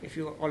data if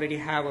you already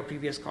have a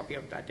previous copy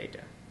of that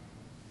data.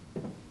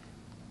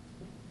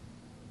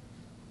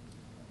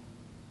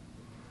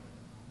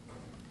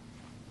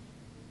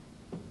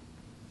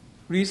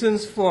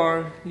 Reasons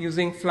for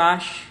using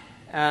flash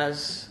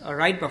as a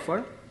write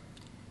buffer: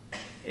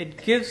 it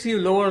gives you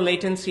lower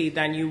latency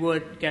than you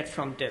would get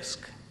from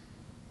disk.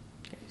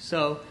 Okay,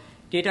 so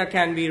data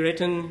can be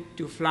written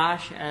to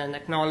flash and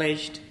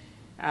acknowledged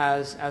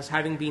as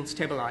having been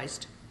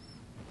stabilized.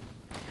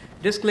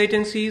 Disk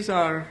latencies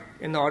are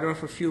in the order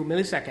of a few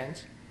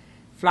milliseconds.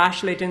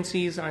 Flash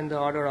latencies are in the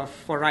order of,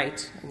 for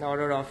writes, in the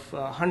order of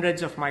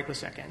hundreds of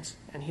microseconds.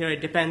 And here it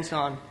depends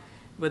on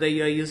whether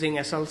you're using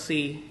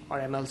SLC or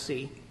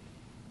MLC.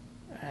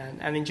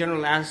 And in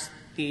general, as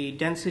the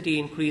density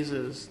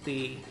increases,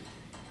 the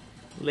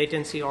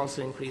latency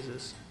also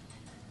increases.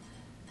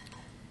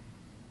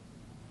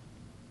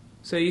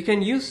 So you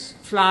can use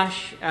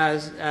flash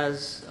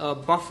as a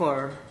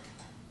buffer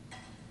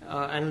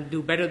and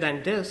do better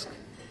than disk.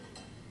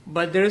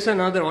 But there is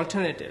another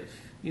alternative.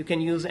 You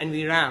can use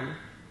NVRAM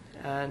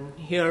And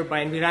here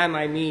by NVRAM,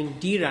 I mean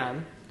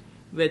DRAM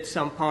with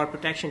some power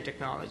protection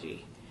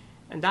technology.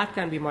 And that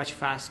can be much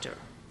faster.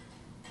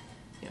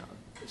 You know,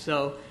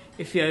 so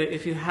if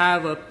you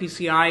have a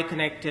PCI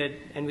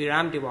connected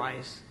NVRAM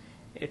device,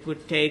 it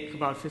would take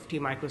about 50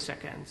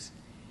 microseconds.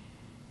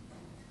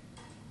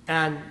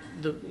 And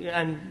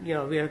you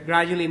know, we are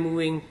gradually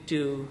moving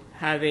to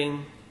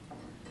having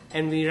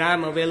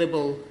NVRAM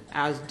available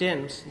as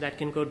DIMMs that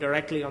can go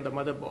directly on the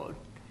motherboard.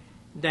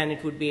 Then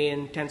it would be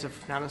in tens of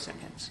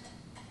nanoseconds.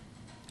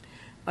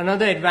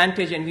 Another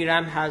advantage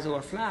NVRAM has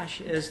over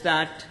flash is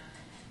that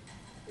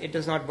it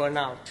does not burn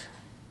out,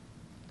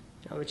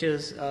 which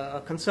is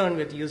a concern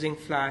with using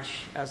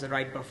flash as a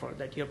write buffer,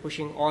 that you're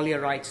pushing all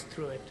your writes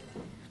through it.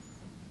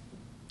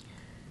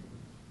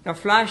 Now,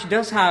 flash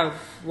does have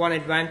one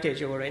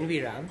advantage over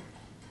NVRAM,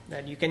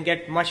 that you can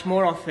get much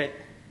more of it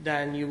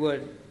than you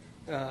would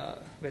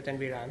with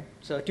NVRAM.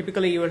 So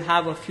typically, you will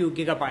have a few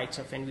gigabytes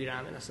of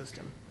NVRAM in a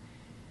system.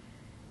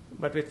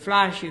 But with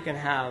flash, you can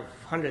have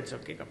hundreds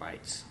of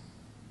gigabytes.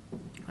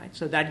 Right?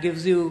 So that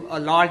gives you a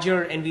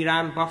larger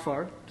NVRAM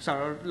buffer,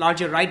 sorry,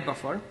 larger write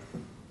buffer,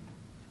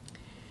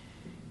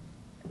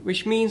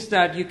 which means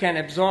that you can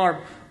absorb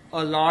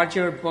a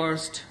larger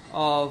burst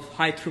of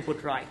high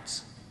throughput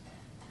writes.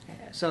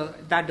 So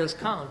that does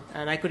count.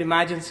 And I could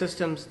imagine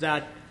systems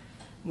that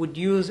would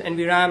use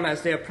NVRAM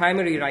as their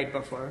primary write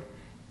buffer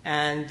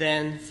and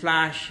then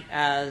flash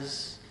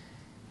as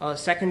a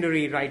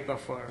secondary write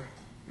buffer,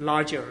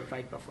 larger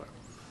write buffer.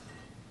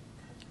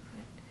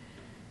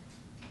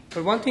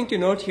 But one thing to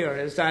note here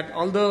is that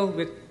although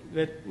with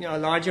a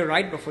larger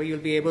write buffer, you'll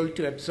be able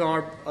to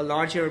absorb a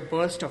larger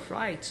burst of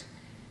writes,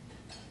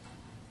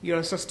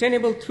 your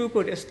sustainable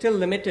throughput is still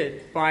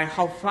limited by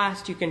how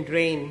fast you can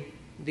drain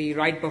the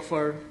write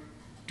buffer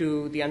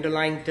to the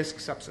underlying disk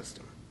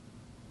subsystem.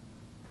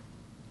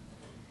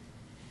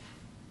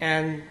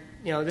 And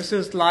this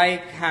is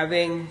like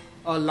having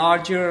a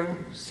larger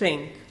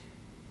sink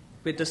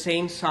with the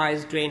same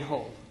size drain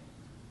hole.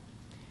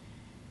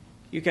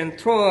 You can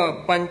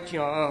throw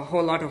a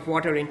whole lot of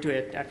water into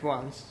it at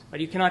once,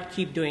 but you cannot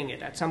keep doing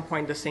it. At some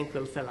point, the sink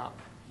will fill up,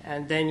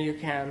 and then you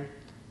can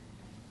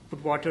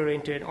put water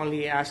into it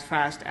only as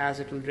fast as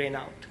it will drain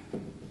out.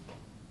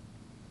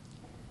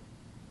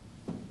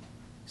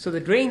 So the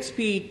drain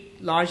speed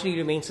largely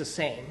remains the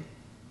same,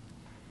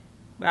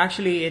 but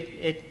actually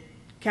it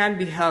can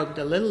be helped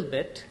a little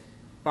bit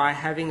by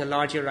having a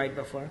larger write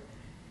buffer,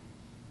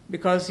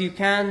 because you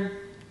can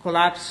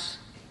collapse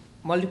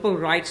multiple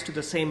writes to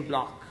the same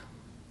block.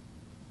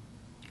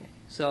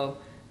 So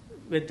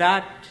with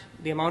that,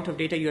 the amount of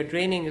data you're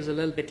draining is a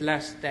little bit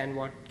less than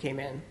what came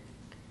in.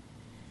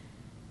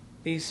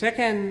 The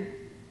second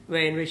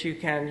way in which you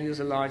can use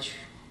a large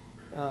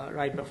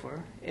write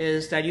buffer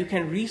is that you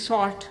can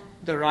resort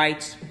the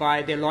writes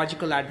by their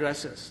logical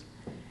addresses,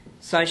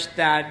 such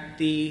that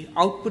the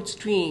output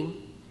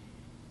stream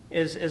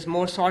is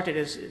more sorted,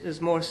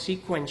 is more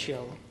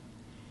sequential.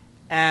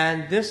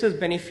 And this is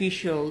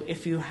beneficial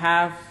if you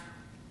have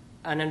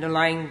an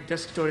underlying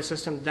disk storage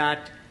system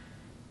that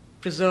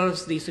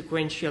preserves the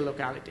sequential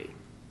locality.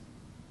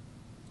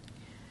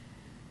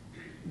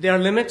 There are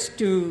limits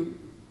to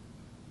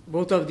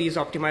both of these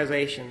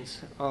optimizations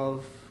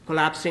of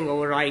collapsing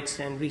overwrites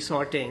and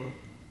resorting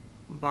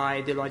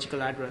by the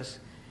logical address.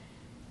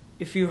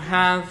 If you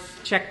have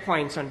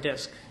checkpoints on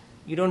disk,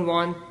 you don't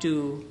want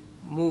to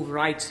move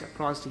writes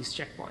across these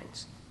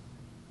checkpoints.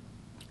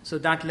 So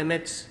that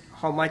limits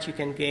how much you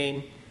can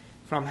gain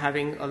from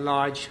having a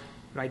large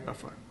write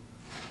buffer.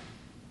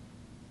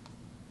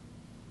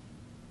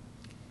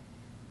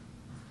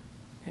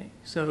 Okay.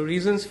 So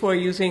reasons for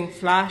using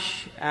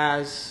flash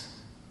as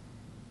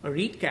a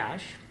read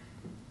cache: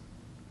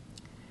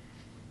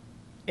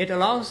 it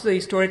allows the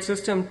storage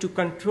system to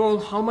control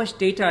how much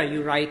data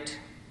you write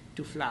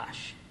to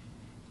flash,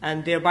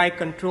 and thereby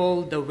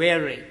control the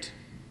wear rate.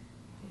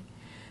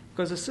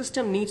 Because the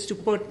system needs to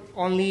put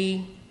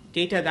only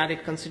data that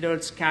it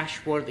considers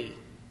cache-worthy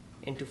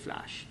into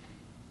flash.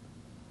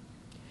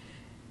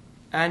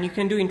 And you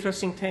can do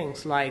interesting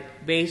things,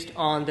 like based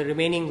on the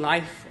remaining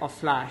life of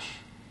flash,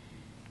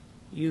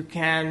 you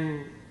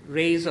can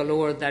raise or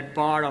lower that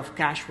bar of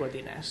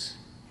cache-worthiness,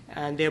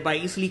 and thereby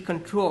easily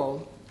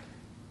control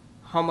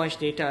how much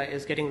data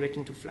is getting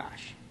written to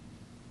flash.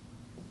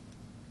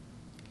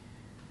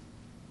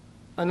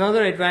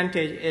 Another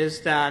advantage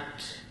is that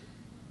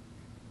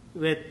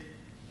with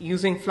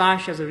using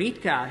flash as a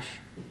read cache,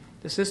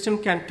 the system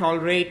can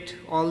tolerate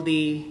all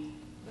the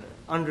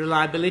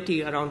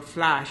unreliability around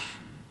flash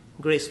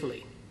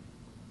gracefully.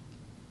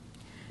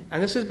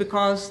 And this is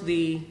because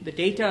the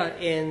data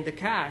in the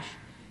cache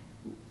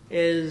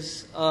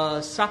is a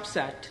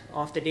subset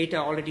of the data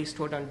already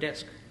stored on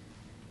disk.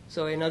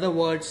 So in other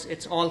words,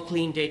 it's all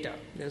clean data.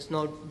 There's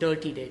no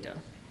dirty data.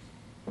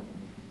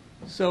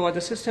 So what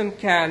the system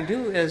can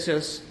do is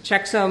just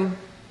checksum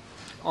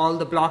all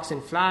the blocks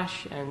in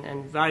flash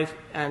and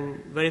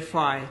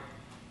verify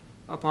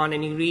upon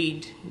any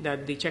read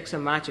that the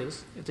checksum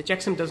matches. If the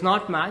checksum does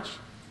not match,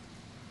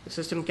 the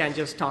system can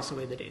just toss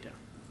away the data.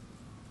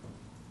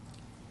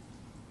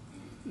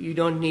 you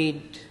don't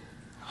need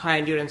high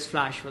endurance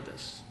flash for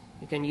this.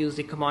 You can use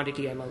the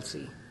commodity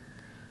MLC.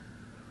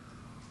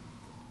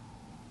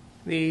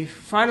 The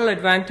final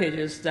advantage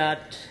is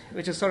that,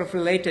 which is sort of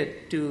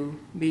related to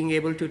being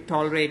able to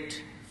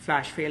tolerate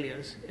flash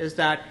failures, is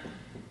that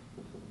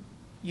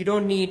you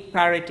don't need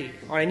parity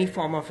or any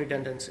form of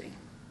redundancy.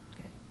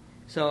 Okay.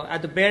 So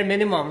at the bare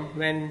minimum,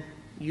 when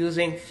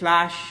using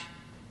flash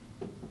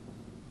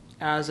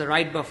as a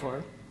write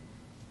buffer,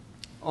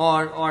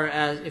 or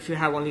as if you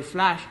have only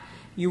flash,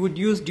 you would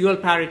use dual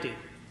parity.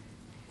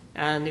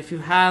 And if you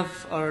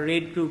have a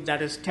RAID group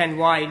that is 10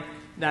 wide,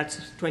 that's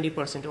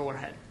 20%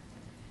 overhead.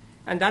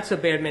 And that's a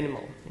bare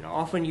minimum.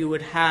 Often you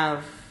would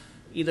have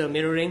either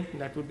mirroring,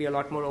 that would be a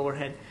lot more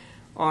overhead,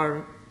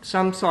 or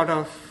some sort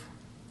of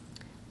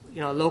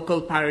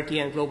local parity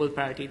and global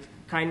parity,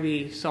 kind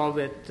we saw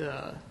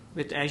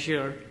with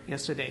Azure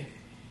yesterday.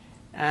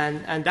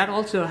 And that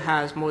also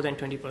has more than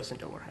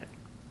 20% overhead.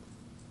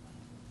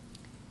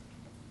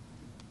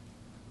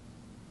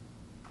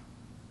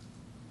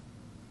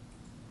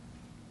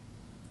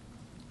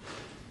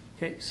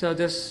 Okay, so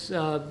this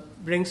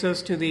brings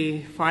us to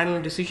the final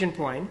decision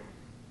point.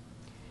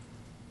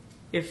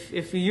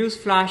 If we use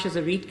flash as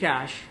a read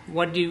cache,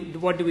 what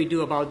do we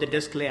do about the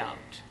disk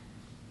layout?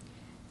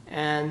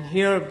 And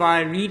here, by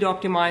read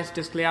optimized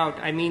disk layout,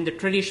 I mean the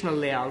traditional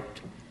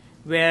layout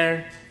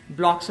where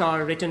blocks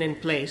are written in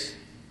place.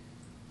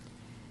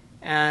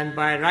 And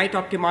by write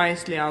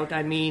optimized layout,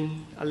 I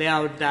mean a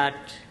layout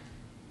that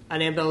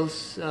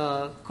enables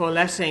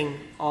coalescing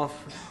of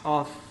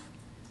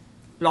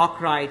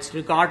block writes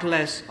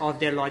regardless of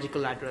their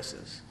logical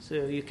addresses.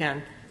 So you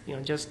can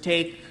just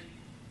take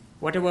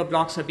whatever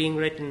blocks are being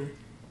written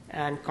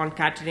and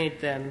concatenate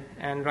them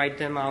and write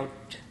them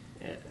out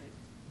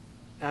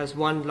as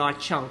one large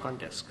chunk on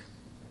disk.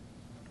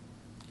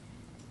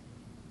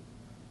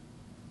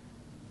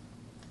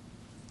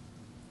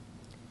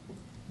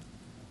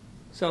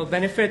 So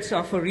benefits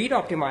of a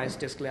read-optimized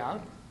disk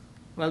layout.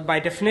 Well, by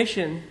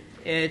definition,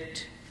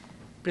 it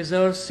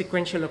preserves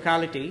sequential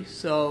locality,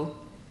 so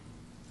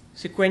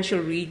sequential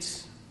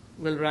reads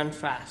will run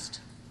fast.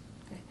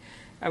 Okay.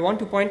 I want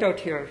to point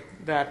out here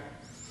that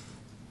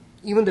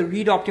even the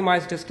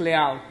read-optimized disk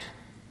layout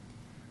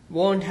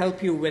won't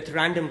help you with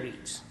random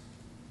reads.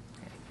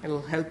 Okay. It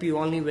will help you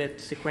only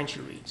with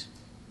sequential reads.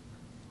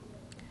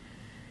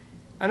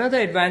 Another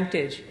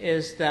advantage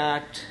is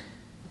that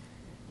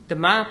the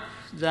map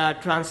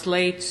that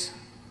translates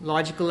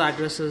logical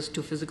addresses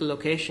to physical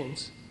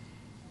locations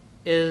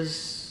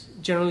is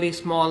generally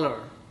smaller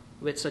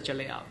with such a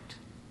layout.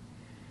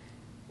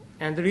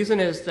 And the reason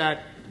is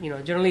that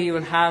generally you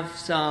will have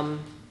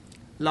some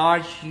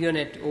large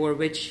unit over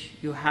which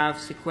you have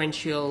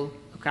sequential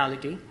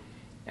locality,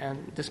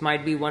 and this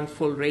might be one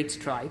full RAID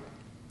stripe.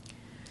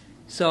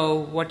 So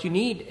what you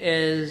need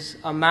is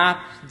a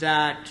map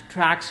that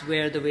tracks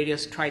where the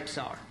various stripes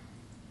are.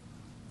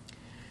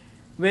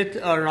 With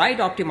a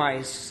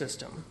write-optimized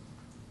system,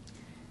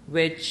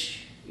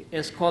 which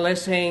is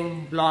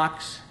coalescing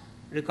blocks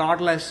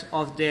regardless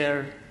of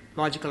their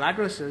logical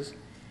addresses,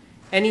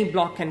 any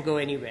block can go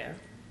anywhere.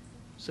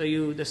 So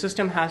the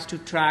system has to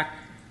track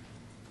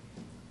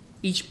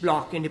each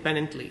block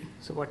independently.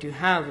 So what you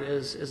have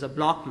is a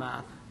block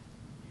map.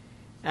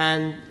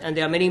 And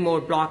there are many more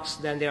blocks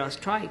than there are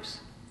stripes.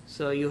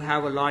 So you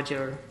have a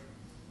larger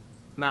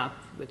map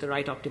with a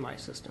write-optimized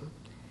system.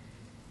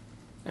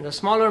 And a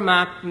smaller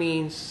map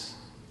means,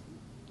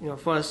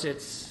 first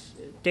it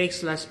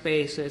takes less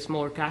space, so it's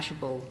more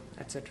cacheable,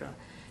 etc.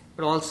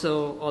 But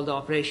also all the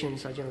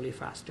operations are generally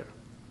faster.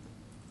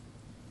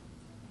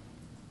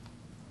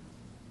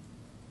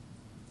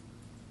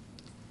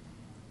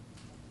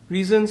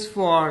 Reasons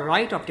for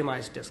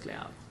write-optimized disk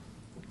layout.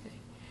 Okay.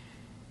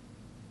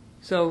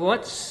 So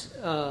what's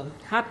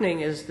happening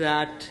is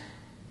that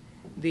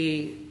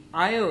the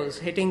IOs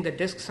hitting the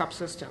disk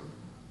subsystem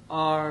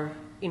are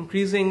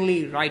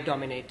increasingly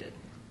write-dominated.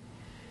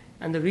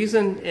 And the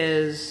reason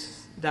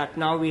is that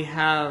now we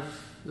have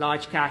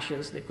large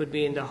caches, they could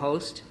be in the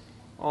host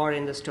or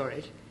in the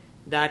storage,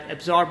 that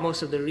absorb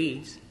most of the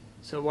reads.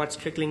 So what's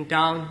trickling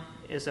down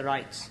is the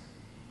writes.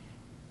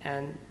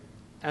 And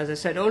as I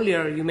said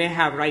earlier, you may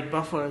have write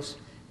buffers,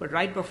 but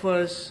write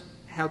buffers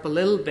help a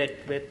little bit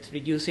with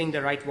reducing the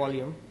write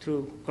volume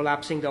through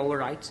collapsing the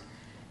overwrites,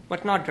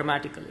 but not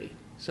dramatically.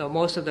 So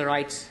most of the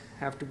writes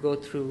have to go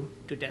through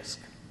to disk.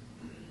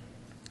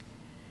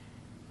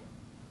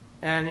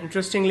 And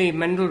interestingly,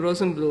 Mendel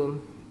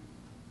Rosenblum,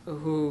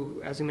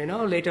 who, as you may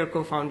know, later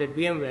co-founded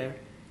VMware,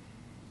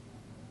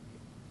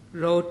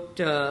 wrote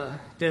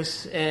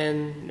this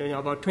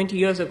about 20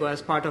 years ago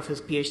as part of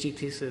his PhD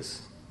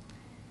thesis.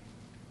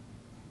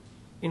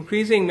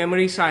 Increasing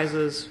memory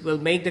sizes will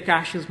make the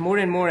caches more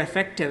and more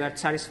effective at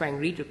satisfying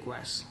read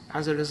requests.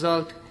 As a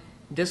result,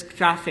 disk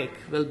traffic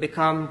will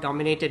become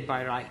dominated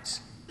by writes.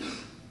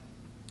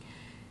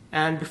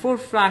 And before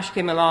Flash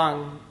came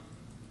along,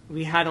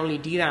 we had only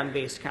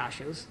DRAM-based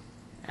caches,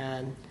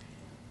 and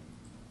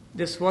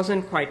this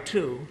wasn't quite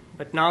true,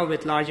 but now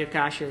with larger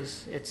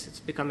caches, it's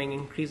becoming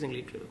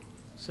increasingly true.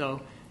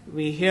 So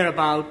we hear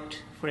about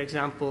for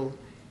example,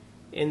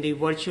 in the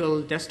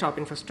virtual desktop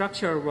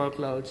infrastructure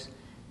workloads,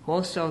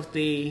 most of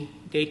the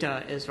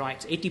data is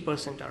writes,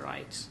 80% are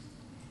writes.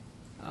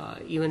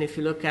 Even if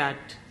you look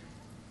at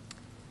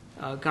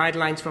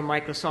guidelines from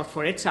Microsoft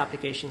for its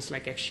applications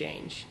like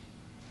Exchange,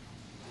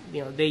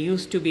 they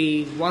used to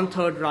be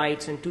 1/3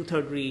 writes and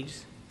 2/3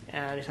 reads,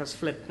 and it has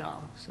flipped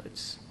now. So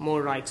it's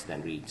more writes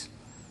than reads.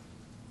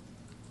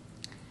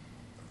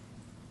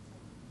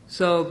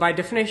 So by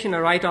definition,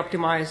 a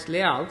write-optimized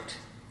layout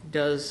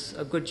does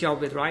a good job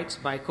with writes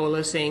by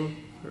coalescing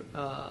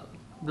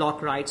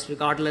block writes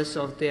regardless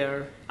of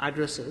their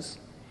addresses.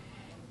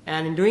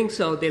 And in doing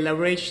so, they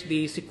leverage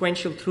the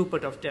sequential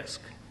throughput of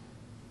disk,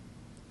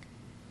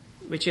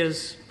 which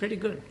is pretty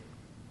good.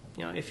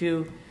 If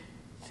you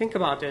think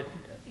about it,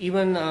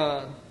 even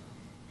a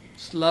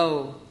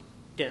slow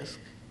disk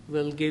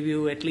will give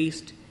you at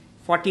least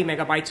 40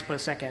 megabytes per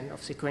second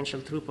of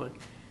sequential throughput.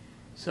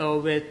 So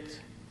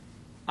with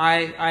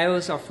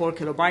IOs of 4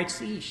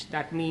 kilobytes each,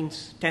 that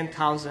means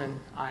 10,000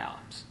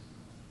 IOPS.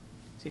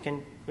 So you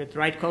can, with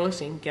write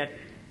coalescing, get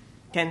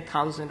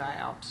 10,000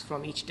 IOPS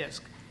from each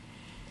disk.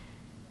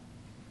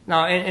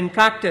 Now, in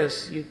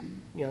practice,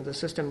 the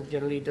system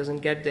generally doesn't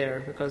get there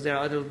because there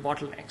are other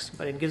bottlenecks,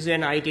 but it gives you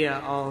an idea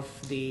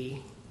of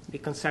the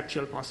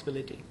conceptual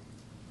possibility.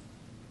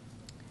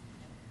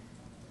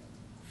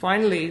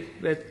 Finally,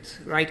 with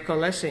write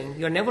coalescing,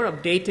 you're never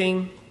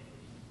updating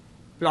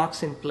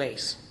blocks in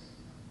place.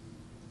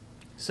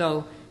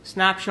 So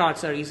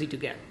snapshots are easy to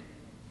get.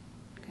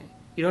 Okay?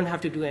 You don't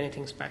have to do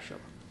anything special.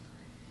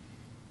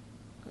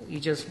 You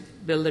just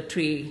build a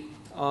tree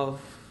of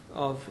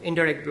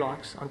indirect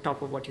blocks on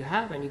top of what you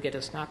have, and you get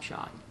a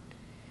snapshot.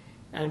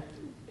 And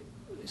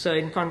so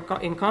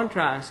in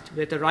contrast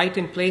with a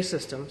write-in-place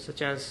system,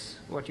 such as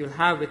what you'll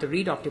have with a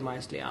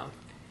read-optimized layout,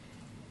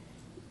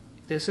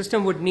 the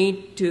system would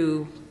need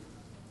to,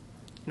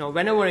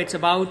 whenever it's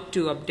about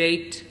to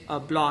update a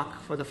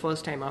block for the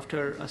first time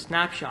after a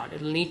snapshot,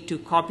 it'll need to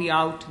copy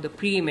out the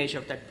pre-image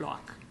of that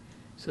block.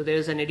 So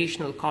there's an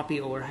additional copy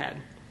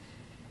overhead.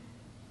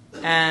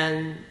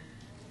 And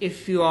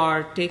if you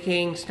are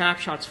taking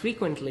snapshots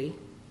frequently,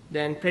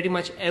 then pretty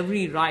much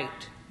every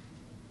write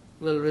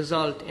will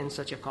result in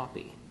such a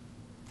copy.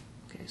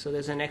 Okay, so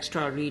there's an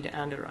extra read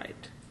and a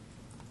write.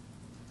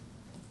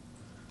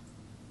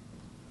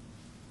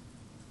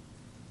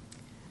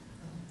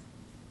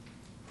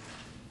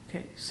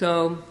 Okay,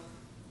 so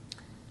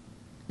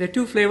there are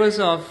two flavors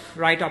of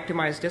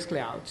write-optimized disk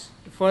layouts.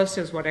 The first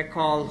is what I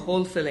call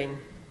hole-filling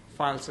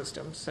file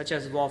systems, such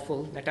as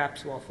Waffle,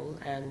 NetApp's Waffle,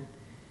 and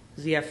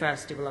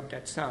ZFS developed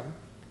at Sun.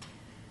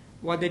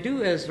 What they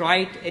do is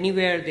write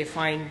anywhere they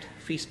find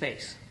free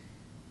space.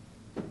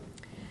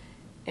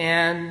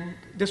 And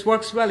this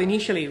works well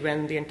initially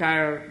when the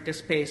entire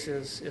disk space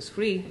is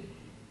free,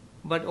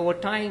 but over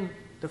time,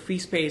 the free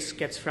space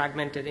gets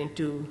fragmented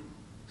into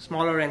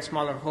smaller and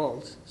smaller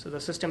holes. So the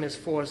system is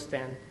forced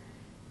then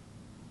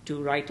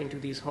to write into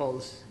these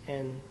holes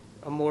in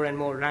a more and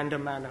more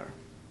random manner.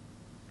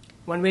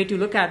 One way to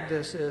look at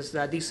this is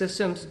that these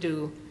systems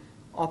do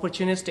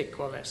opportunistic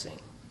coalescing.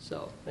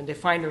 So when they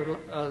find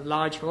a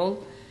large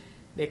hole,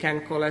 they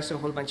can coalesce a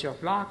whole bunch of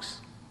blocks.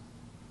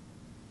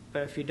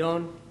 But if you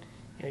don't,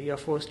 you're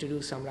forced to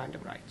do some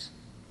random writes.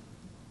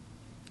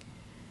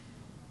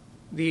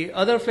 The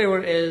other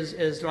flavor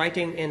is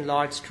writing in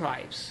large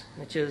tribes,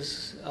 which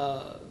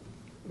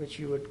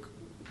you would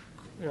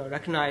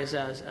recognize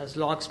as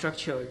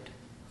log-structured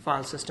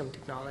file system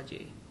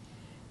technology,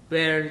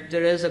 where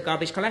there is a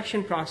garbage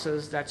collection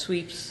process that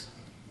sweeps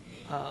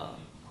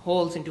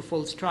holes into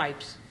full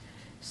stripes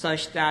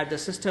such that the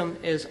system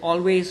is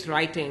always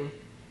writing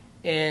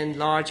in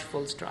large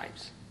full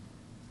stripes.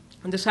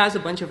 And this has a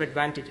bunch of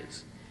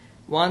advantages.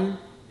 One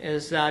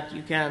is that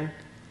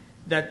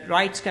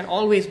writes can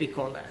always be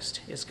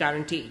coalesced. It's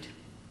guaranteed.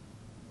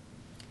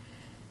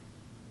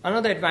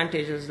 Another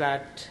advantage is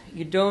that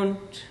you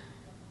don't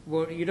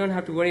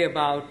have to worry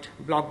about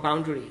block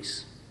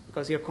boundaries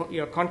because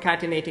you're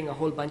concatenating a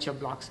whole bunch of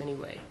blocks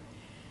anyway.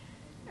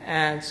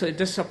 And so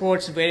this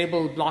supports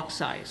variable block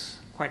size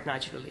quite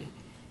naturally,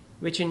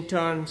 which in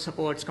turn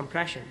supports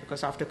compression,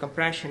 because after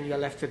compression, you're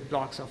left with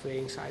blocks of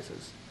varying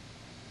sizes.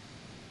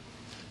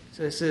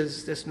 So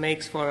this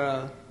makes for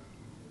a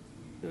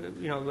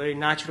very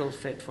natural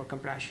fit for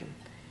compression.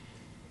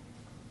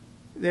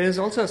 There is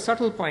also a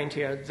subtle point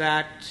here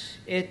that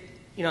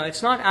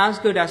it's not as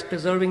good as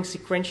preserving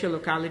sequential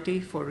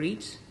locality for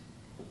reads,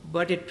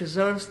 but it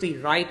preserves the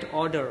write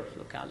order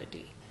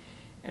locality.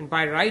 And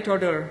by write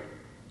order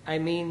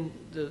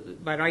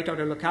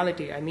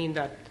locality, I mean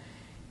that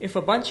if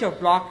a bunch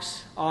of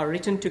blocks are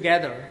written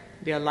together,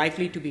 they are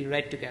likely to be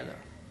read together.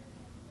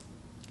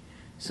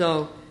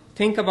 So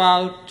think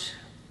about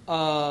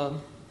a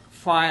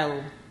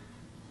file,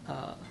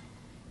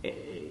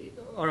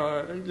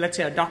 or let's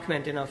say a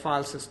document in a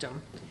file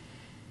system.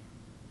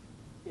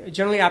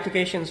 Generally,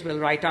 applications will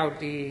write out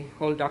the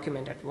whole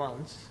document at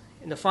once.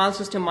 And the file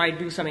system might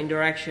do some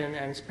indirection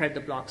and spread the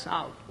blocks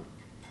out.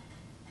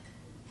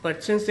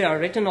 But since they are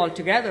written all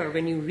together,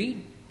 when you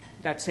read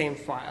that same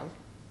file,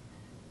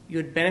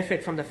 you'd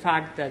benefit from the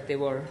fact that they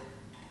were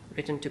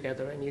written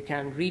together, and you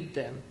can read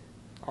them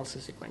also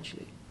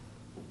sequentially.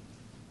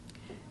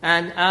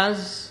 And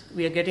as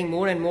we are getting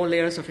more and more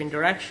layers of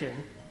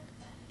interaction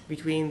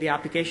between the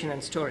application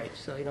and storage,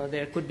 so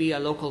there could be a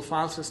local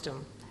file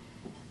system,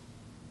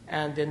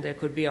 and then there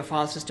could be a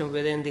file system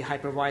within the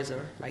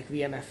hypervisor, like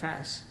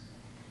VMFS.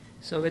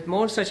 So with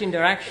more such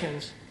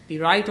interactions, the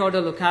right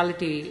order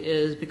locality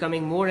is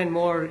becoming more and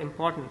more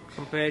important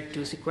compared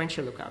to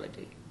sequential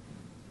locality.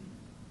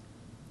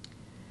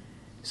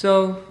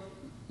 So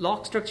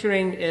lock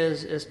structuring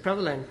is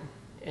prevalent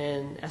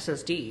in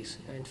SSDs.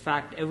 In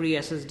fact, every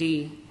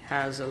SSD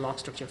has a lock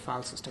structure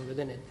file system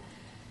within it.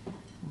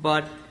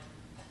 But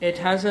it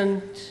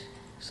hasn't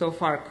so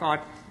far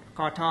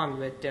caught on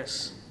with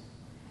this.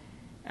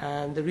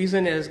 And the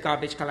reason is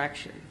garbage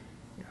collection.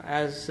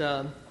 As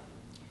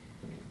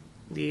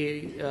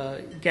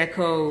the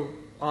Gecko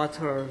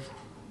author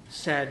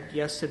said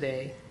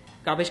yesterday,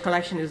 garbage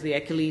collection is the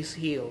Achilles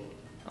heel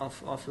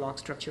of lock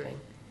structuring,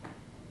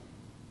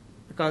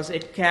 because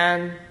it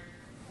can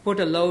put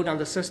a load on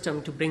the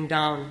system to bring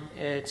down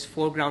its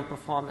foreground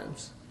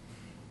performance.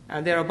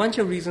 And there are a bunch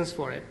of reasons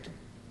for it.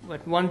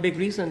 But one big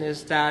reason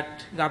is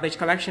that garbage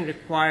collection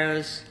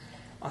requires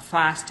a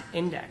fast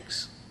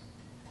index.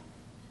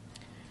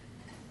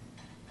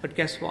 But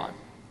guess what?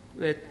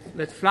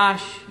 With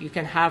Flash, you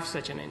can have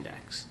such an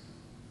index.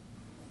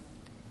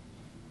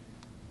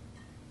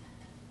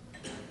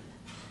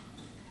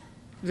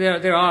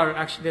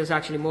 There's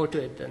actually more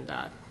to it than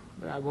that,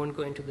 but I won't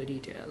go into the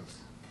details.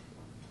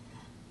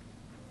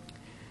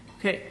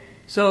 Okay,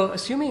 so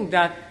assuming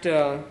that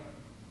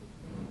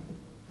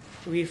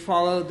we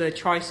follow the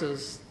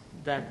choices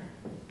that,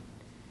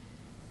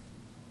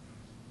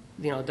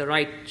 the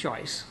right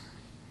choice,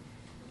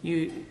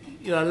 you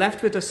are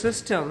left with a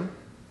system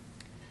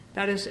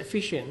that is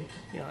efficient,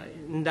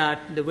 in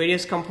that the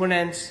various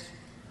components,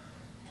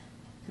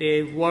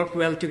 they work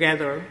well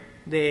together,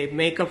 they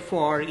make up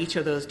for each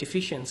other's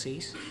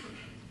deficiencies.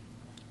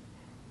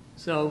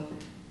 So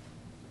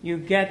you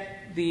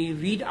get the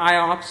read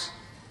IOPS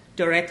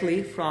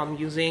directly from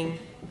using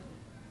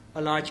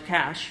a large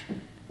cache.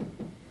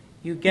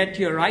 You get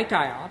your write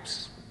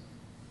IOPS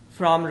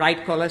from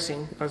write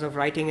coalescing because of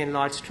writing in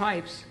large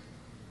stripes,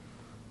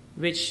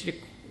 which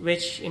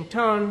in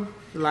turn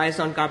relies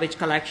on garbage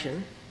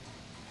collection,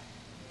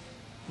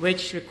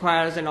 which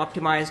requires an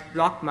optimized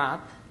block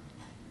map,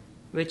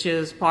 which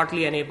is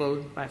partly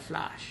enabled by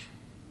Flash.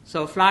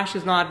 So Flash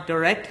is not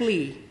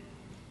directly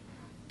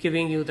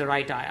giving you the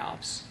right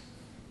IOPS,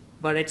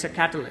 but it's a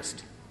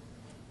catalyst.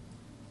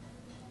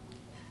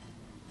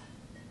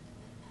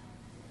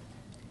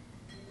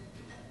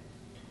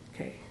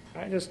 Okay,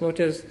 I just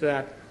noticed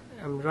that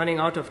I'm running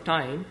out of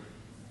time.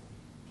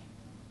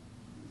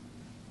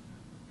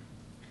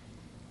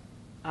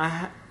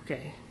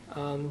 Okay,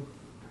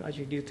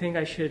 Raju, do you think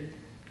I should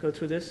go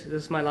through this?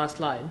 This is my last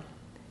slide.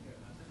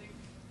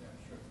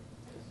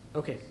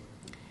 Okay.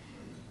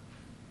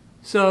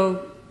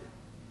 So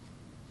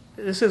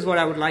this is what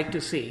I would like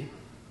to see.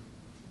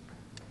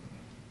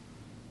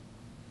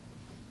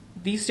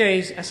 These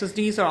days,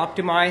 SSDs are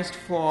optimized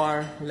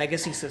for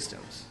legacy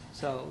systems,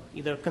 so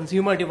either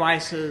consumer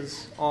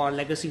devices or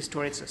legacy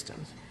storage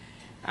systems.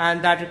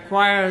 And that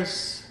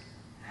requires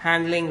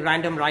handling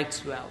random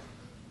writes well.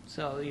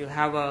 So you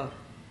have a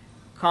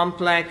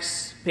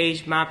complex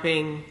page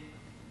mapping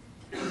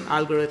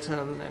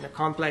algorithm and a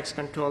complex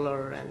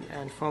controller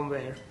and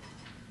firmware.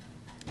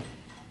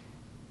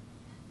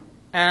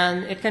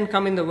 And it can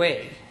come in the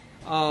way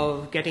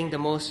of getting the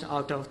most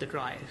out of the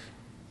drive.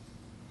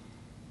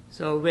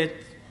 So with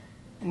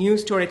new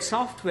storage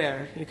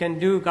software, you can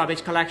do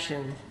garbage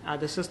collection at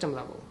the system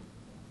level.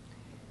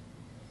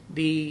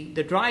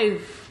 The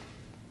drive,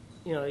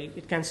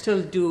 it can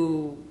still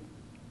do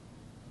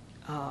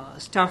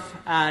stuff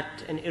at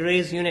an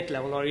erase unit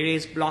level or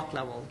erase block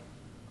level,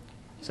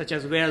 such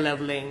as wear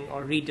leveling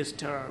or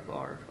redisturb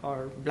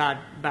or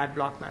bad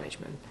block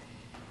management.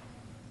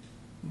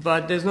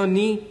 But there's no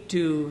need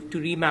to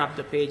remap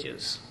the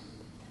pages.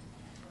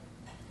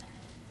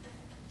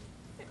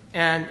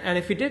 And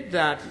if we did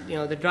that,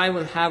 the drive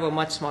will have a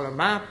much smaller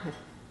map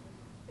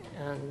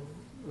and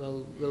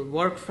will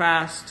work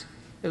fast.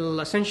 It will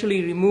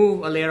essentially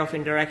remove a layer of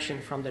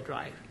indirection from the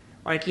drive,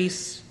 or at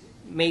least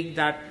make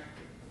that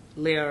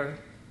layer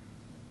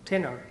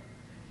thinner.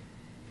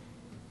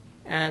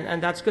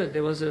 And that's good.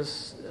 There was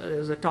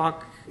a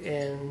talk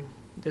in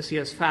this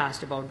year's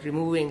FAST about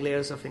removing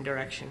layers of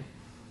indirection.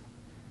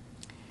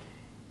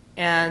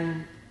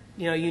 And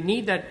you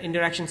need that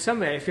indirection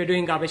somewhere. If you're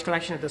doing garbage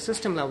collection at the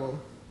system level,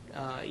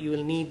 you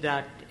will need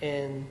that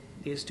in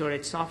the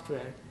storage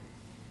software.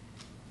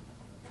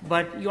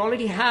 But you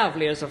already have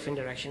layers of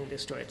indirection in the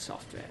storage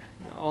software.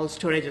 All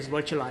storage is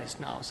virtualized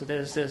now, so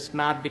there's this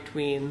map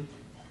between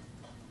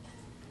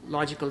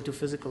logical to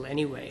physical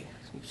anyway.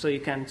 So you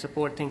can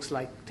support things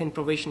like thin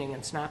provisioning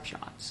and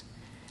snapshots.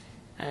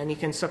 And you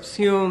can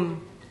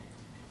subsume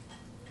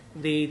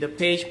the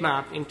page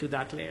map into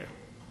that layer.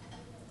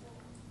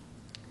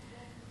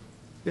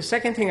 The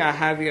second thing I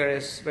have here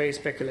is very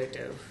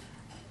speculative.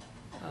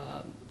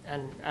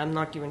 and I'm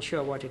not even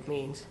sure what it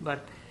means. But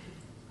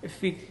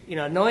if we,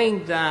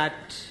 knowing that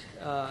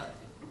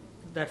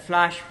that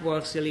Flash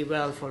works really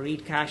well for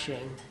read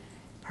caching,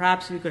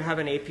 perhaps we could have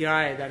an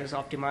API that is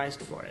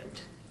optimized for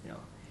it.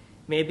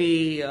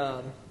 Maybe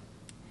a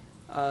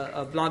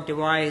block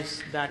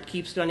device that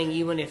keeps running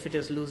even if it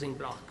is losing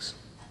blocks.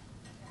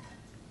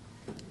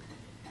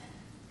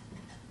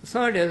 The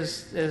third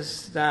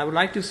is that I would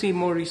like to see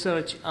more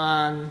research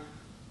on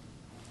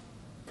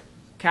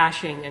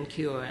caching and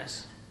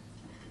QoS.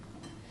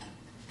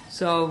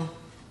 So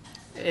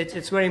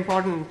it's very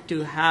important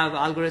to have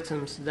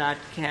algorithms that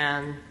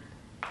can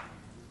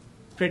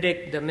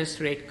predict the miss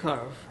rate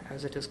curve,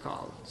 as it is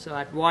called. So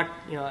at what,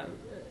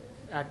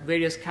 at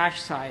various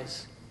cache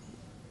size,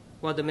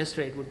 what the miss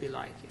rate would be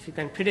like. If you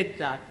can predict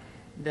that,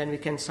 then we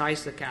can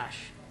size the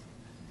cache.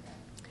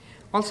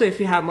 Also, if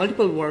you have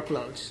multiple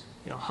workloads,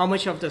 how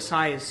much of the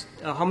size,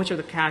 how much of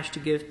the cache to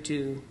give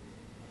to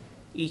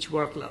each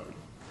workload.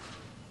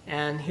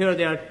 And here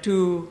there are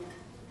two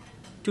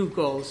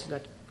goals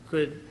that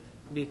could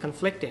be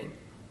conflicting.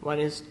 One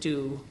is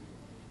to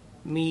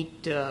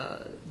meet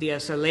the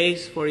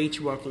SLAs for each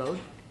workload,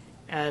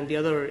 and the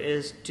other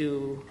is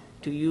to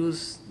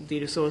use the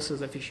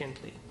resources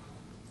efficiently.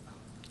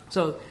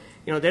 So,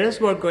 there is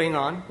work going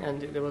on,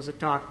 and there was a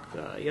talk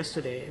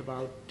yesterday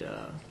about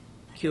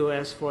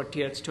QoS for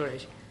tiered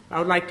storage. I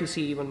would like to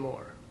see even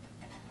more.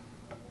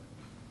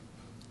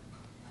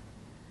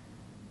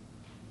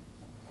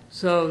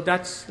 So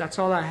that's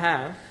all I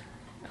have.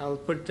 I'll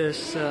put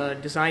this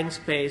design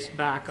space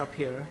back up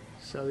here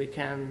so we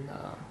can,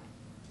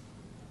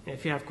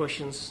 if you have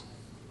questions,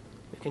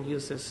 we can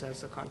use this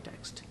as a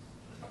context.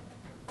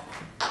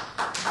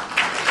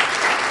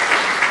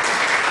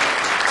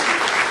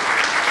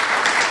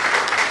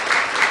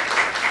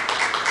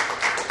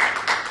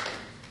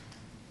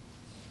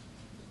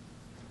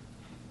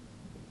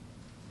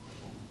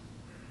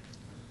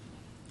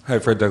 Hi,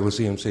 Fred Douglas,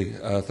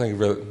 EMC. Thank you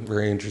for a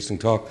very interesting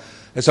talk.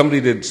 As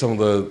somebody did some of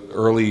the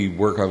early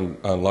work on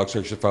log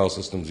structured file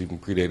systems, even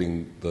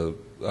predating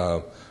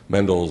the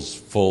Mendel's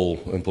full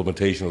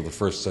implementation of the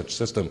first such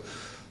system,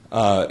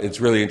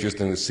 it's really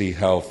interesting to see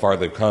how far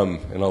they've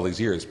come in all these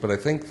years. But I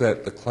think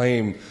that the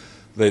claim,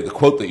 the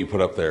quote that you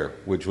put up there,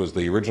 which was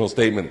the original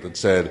statement that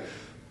said,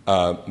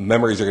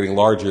 memories are getting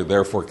larger,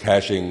 therefore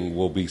caching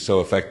will be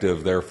so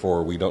effective,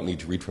 therefore we don't need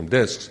to read from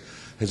disks,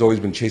 has always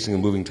been chasing a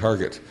moving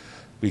target.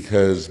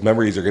 Because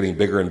memories are getting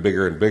bigger and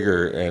bigger and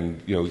bigger,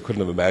 and we couldn't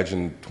have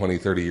imagined 20,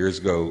 30 years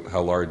ago how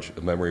large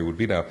a memory would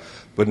be now,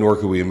 but nor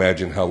could we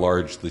imagine how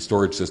large the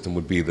storage system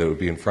would be that it would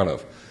be in front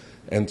of.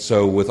 And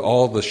so with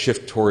all the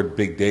shift toward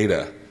big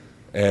data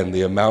and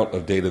the amount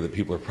of data that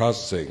people are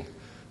processing,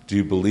 do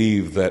you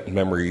believe that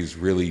memories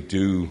really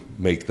do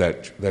make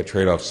that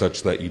trade-off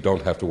such that you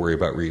don't have to worry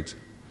about reads?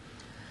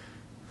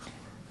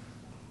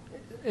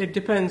 It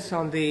depends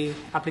on the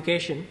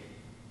application.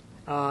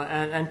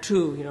 And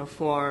true,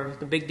 for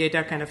the big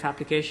data kind of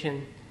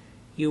application,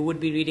 you would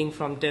be reading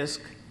from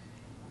disk.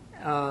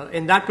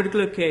 In that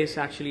particular case,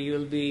 actually,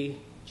 you'll be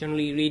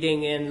generally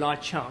reading in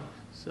large chunk.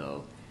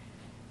 So,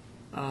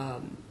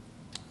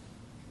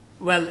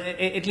 well,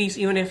 at least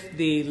even if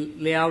the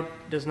layout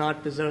does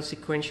not preserve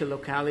sequential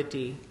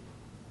locality,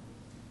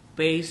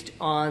 based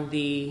on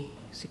the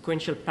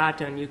sequential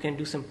pattern, you can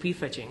do some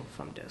prefetching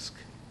from disk.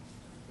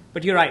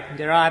 But you're right,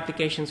 there are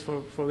applications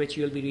for which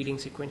you'll be reading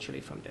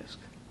sequentially from disk.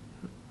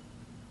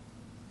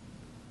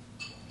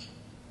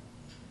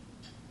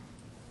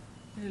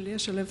 Leah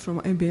Shalev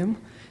from IBM.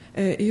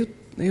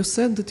 You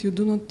said that you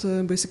do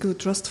not basically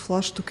trust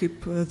Flash to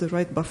keep the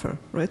right buffer,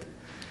 right?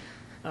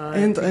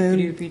 Could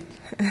you repeat?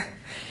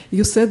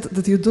 You said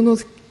that you do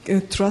not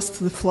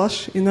trust the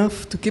Flash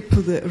enough to keep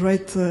the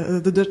right,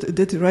 the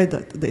dirty right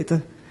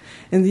data,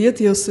 and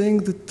yet you're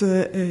saying that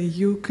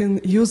you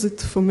can use it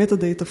for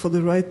metadata for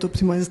the right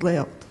optimized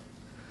layout.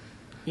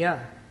 Yeah.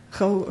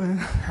 How?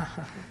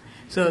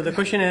 So the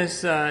question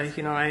is,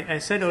 I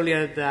said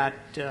earlier that.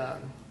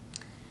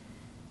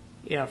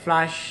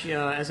 Flash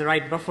as a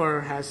write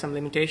buffer has some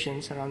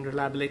limitations around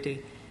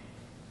reliability.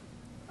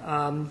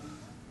 And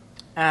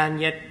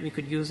yet we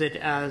could use it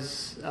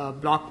as a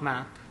block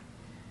map.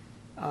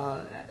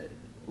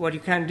 What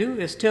you can do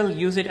is still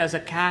use it as a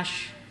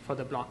cache for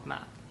the block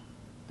map.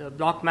 The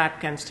block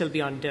map can still be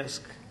on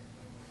disk.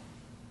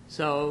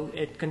 So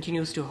it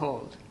continues to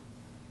hold.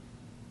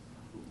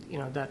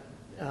 That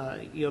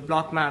your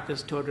block map is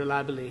stored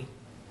reliably.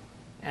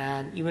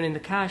 And even in the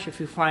cache, if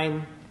you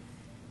find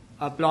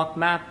a block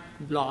map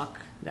block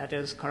that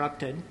is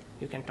corrupted,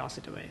 you can toss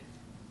it away.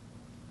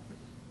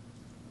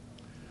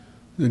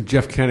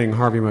 Jeff Kenning,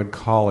 Harvey Mudd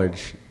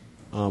College.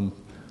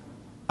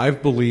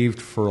 I've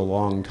believed for a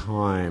long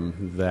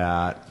time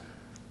that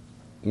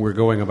we're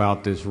going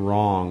about this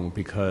wrong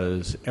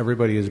because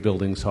everybody is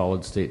building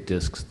solid-state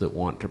disks that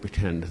want to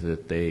pretend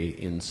that they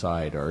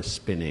inside are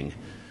spinning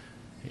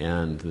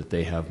and that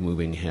they have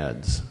moving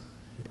heads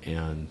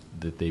and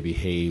that they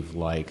behave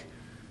like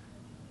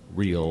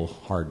real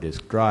hard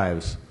disk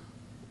drives,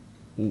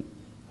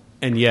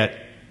 and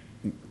yet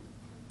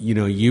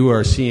you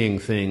are seeing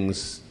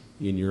things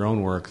in your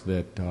own work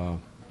that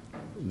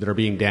that are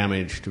being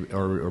damaged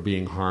or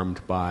being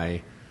harmed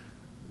by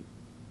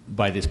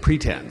this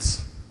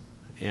pretense.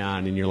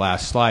 And in your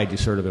last slide, you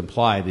sort of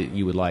implied that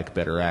you would like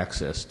better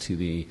access to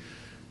the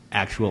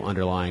actual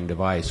underlying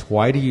device.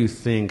 Why do you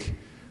think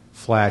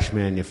flash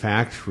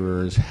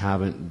manufacturers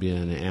haven't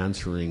been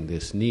answering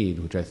this need,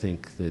 which I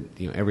think that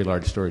every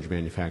large storage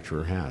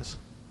manufacturer has?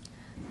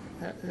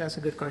 That's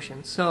a good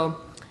question. So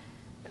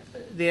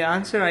the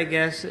answer, I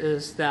guess,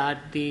 is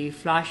that the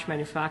flash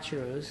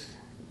manufacturers,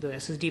 the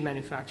SSD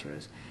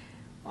manufacturers,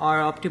 are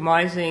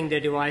optimizing their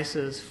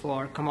devices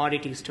for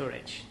commodity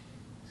storage.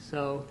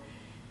 So,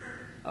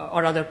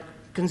 or other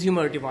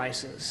consumer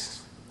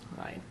devices,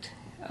 right?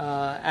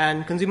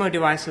 And consumer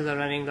devices are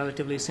running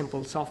relatively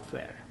simple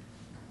software.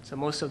 So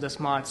most of the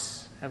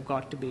smarts have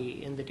got to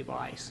be in the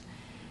device,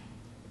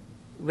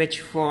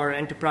 which for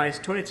enterprise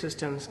storage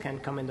systems can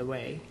come in the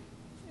way.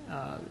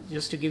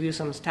 Just to give you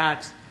some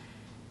stats,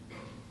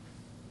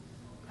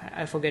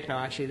 I forget now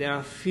actually, there are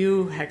a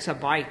few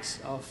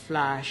hexabytes of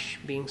flash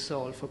being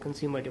sold for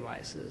consumer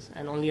devices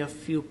and only a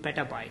few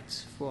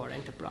petabytes for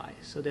enterprise.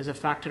 So there's a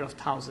factor of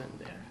 1,000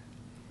 there.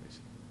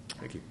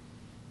 Thank you.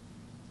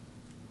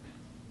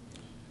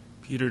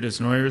 Peter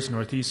Desnoyers,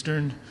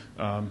 Northeastern,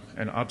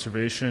 an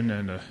observation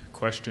and a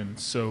question.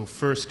 So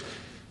first,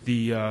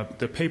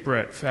 the paper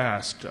at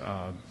FAST,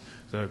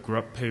 the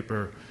GRUP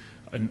paper,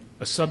 a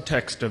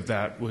subtext of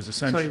that was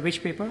essentially... Sorry,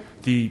 which paper?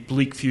 The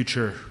Bleak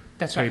Future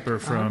That's paper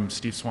right. from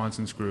Steve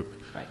Swanson's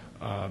group.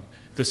 Right.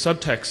 The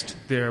subtext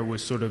there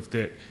was sort of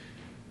that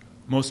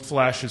most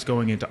flash is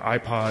going into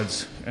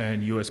iPods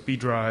and USB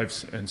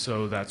drives, and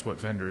so that's what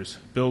vendors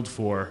build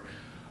for.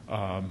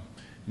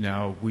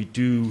 Now, we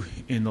do,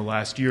 in the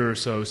last year or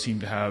so, seem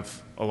to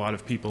have a lot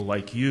of people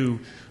like you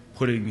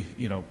putting,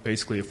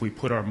 basically if we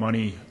put our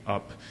money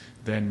up,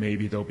 then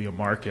maybe there'll be a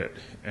market.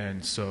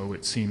 And so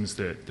it seems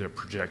that they're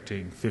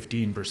projecting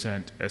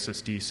 15%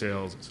 SSD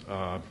sales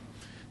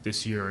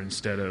this year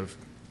instead of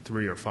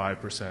 3 or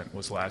 5%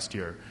 was last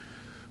year.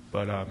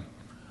 But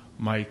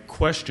my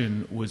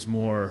question was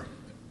more,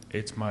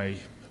 it's my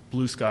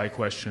blue sky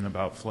question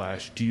about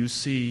flash. Do you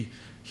see,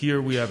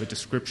 here we have a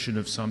description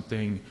of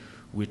something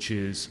which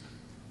is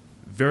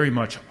very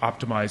much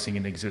optimizing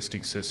an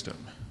existing system.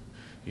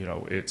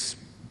 It's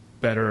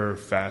better,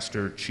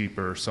 faster,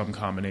 cheaper, some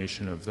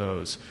combination of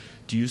those.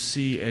 Do you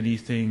see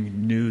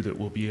anything new that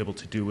we'll be able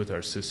to do with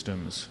our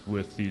systems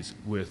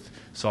with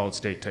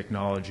solid-state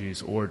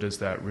technologies, or does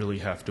that really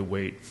have to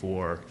wait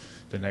for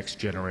the next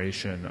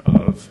generation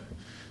of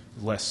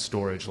less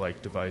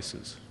storage-like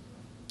devices?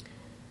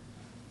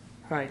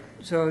 Right.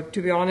 So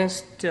to be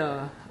honest,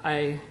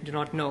 I do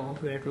not know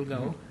where it will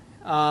go.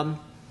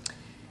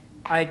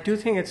 I do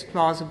think it's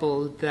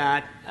plausible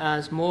that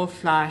as more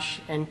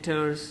flash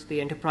enters the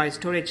enterprise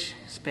storage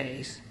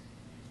space,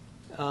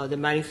 the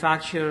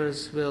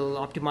manufacturers will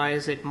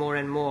optimize it more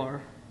and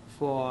more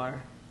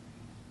for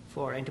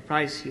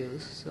enterprise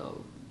use.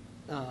 So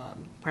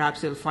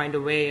perhaps they'll find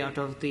a way out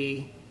of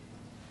the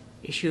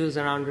issues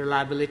around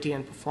reliability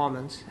and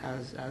performance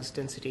as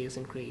density is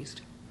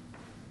increased.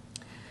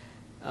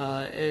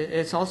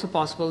 It's also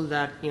possible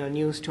that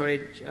new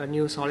storage,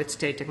 new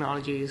solid-state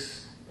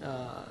technologies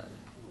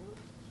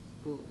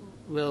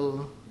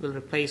will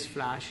replace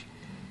flash.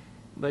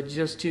 But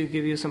just to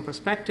give you some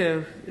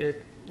perspective,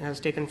 it has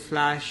taken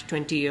flash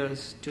 20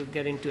 years to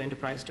get into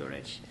enterprise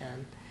storage,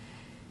 and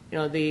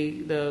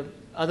the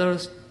other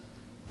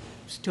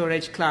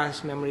storage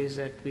class memories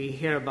that we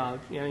hear about,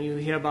 you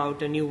hear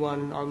about a new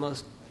one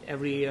almost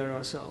every year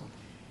or so.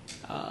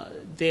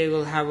 They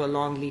will have a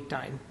long lead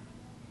time.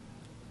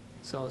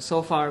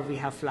 So far we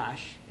have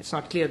flash. It's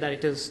not clear that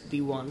it is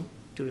the one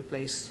to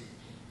replace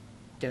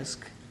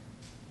disk,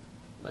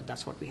 but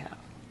that's what we have.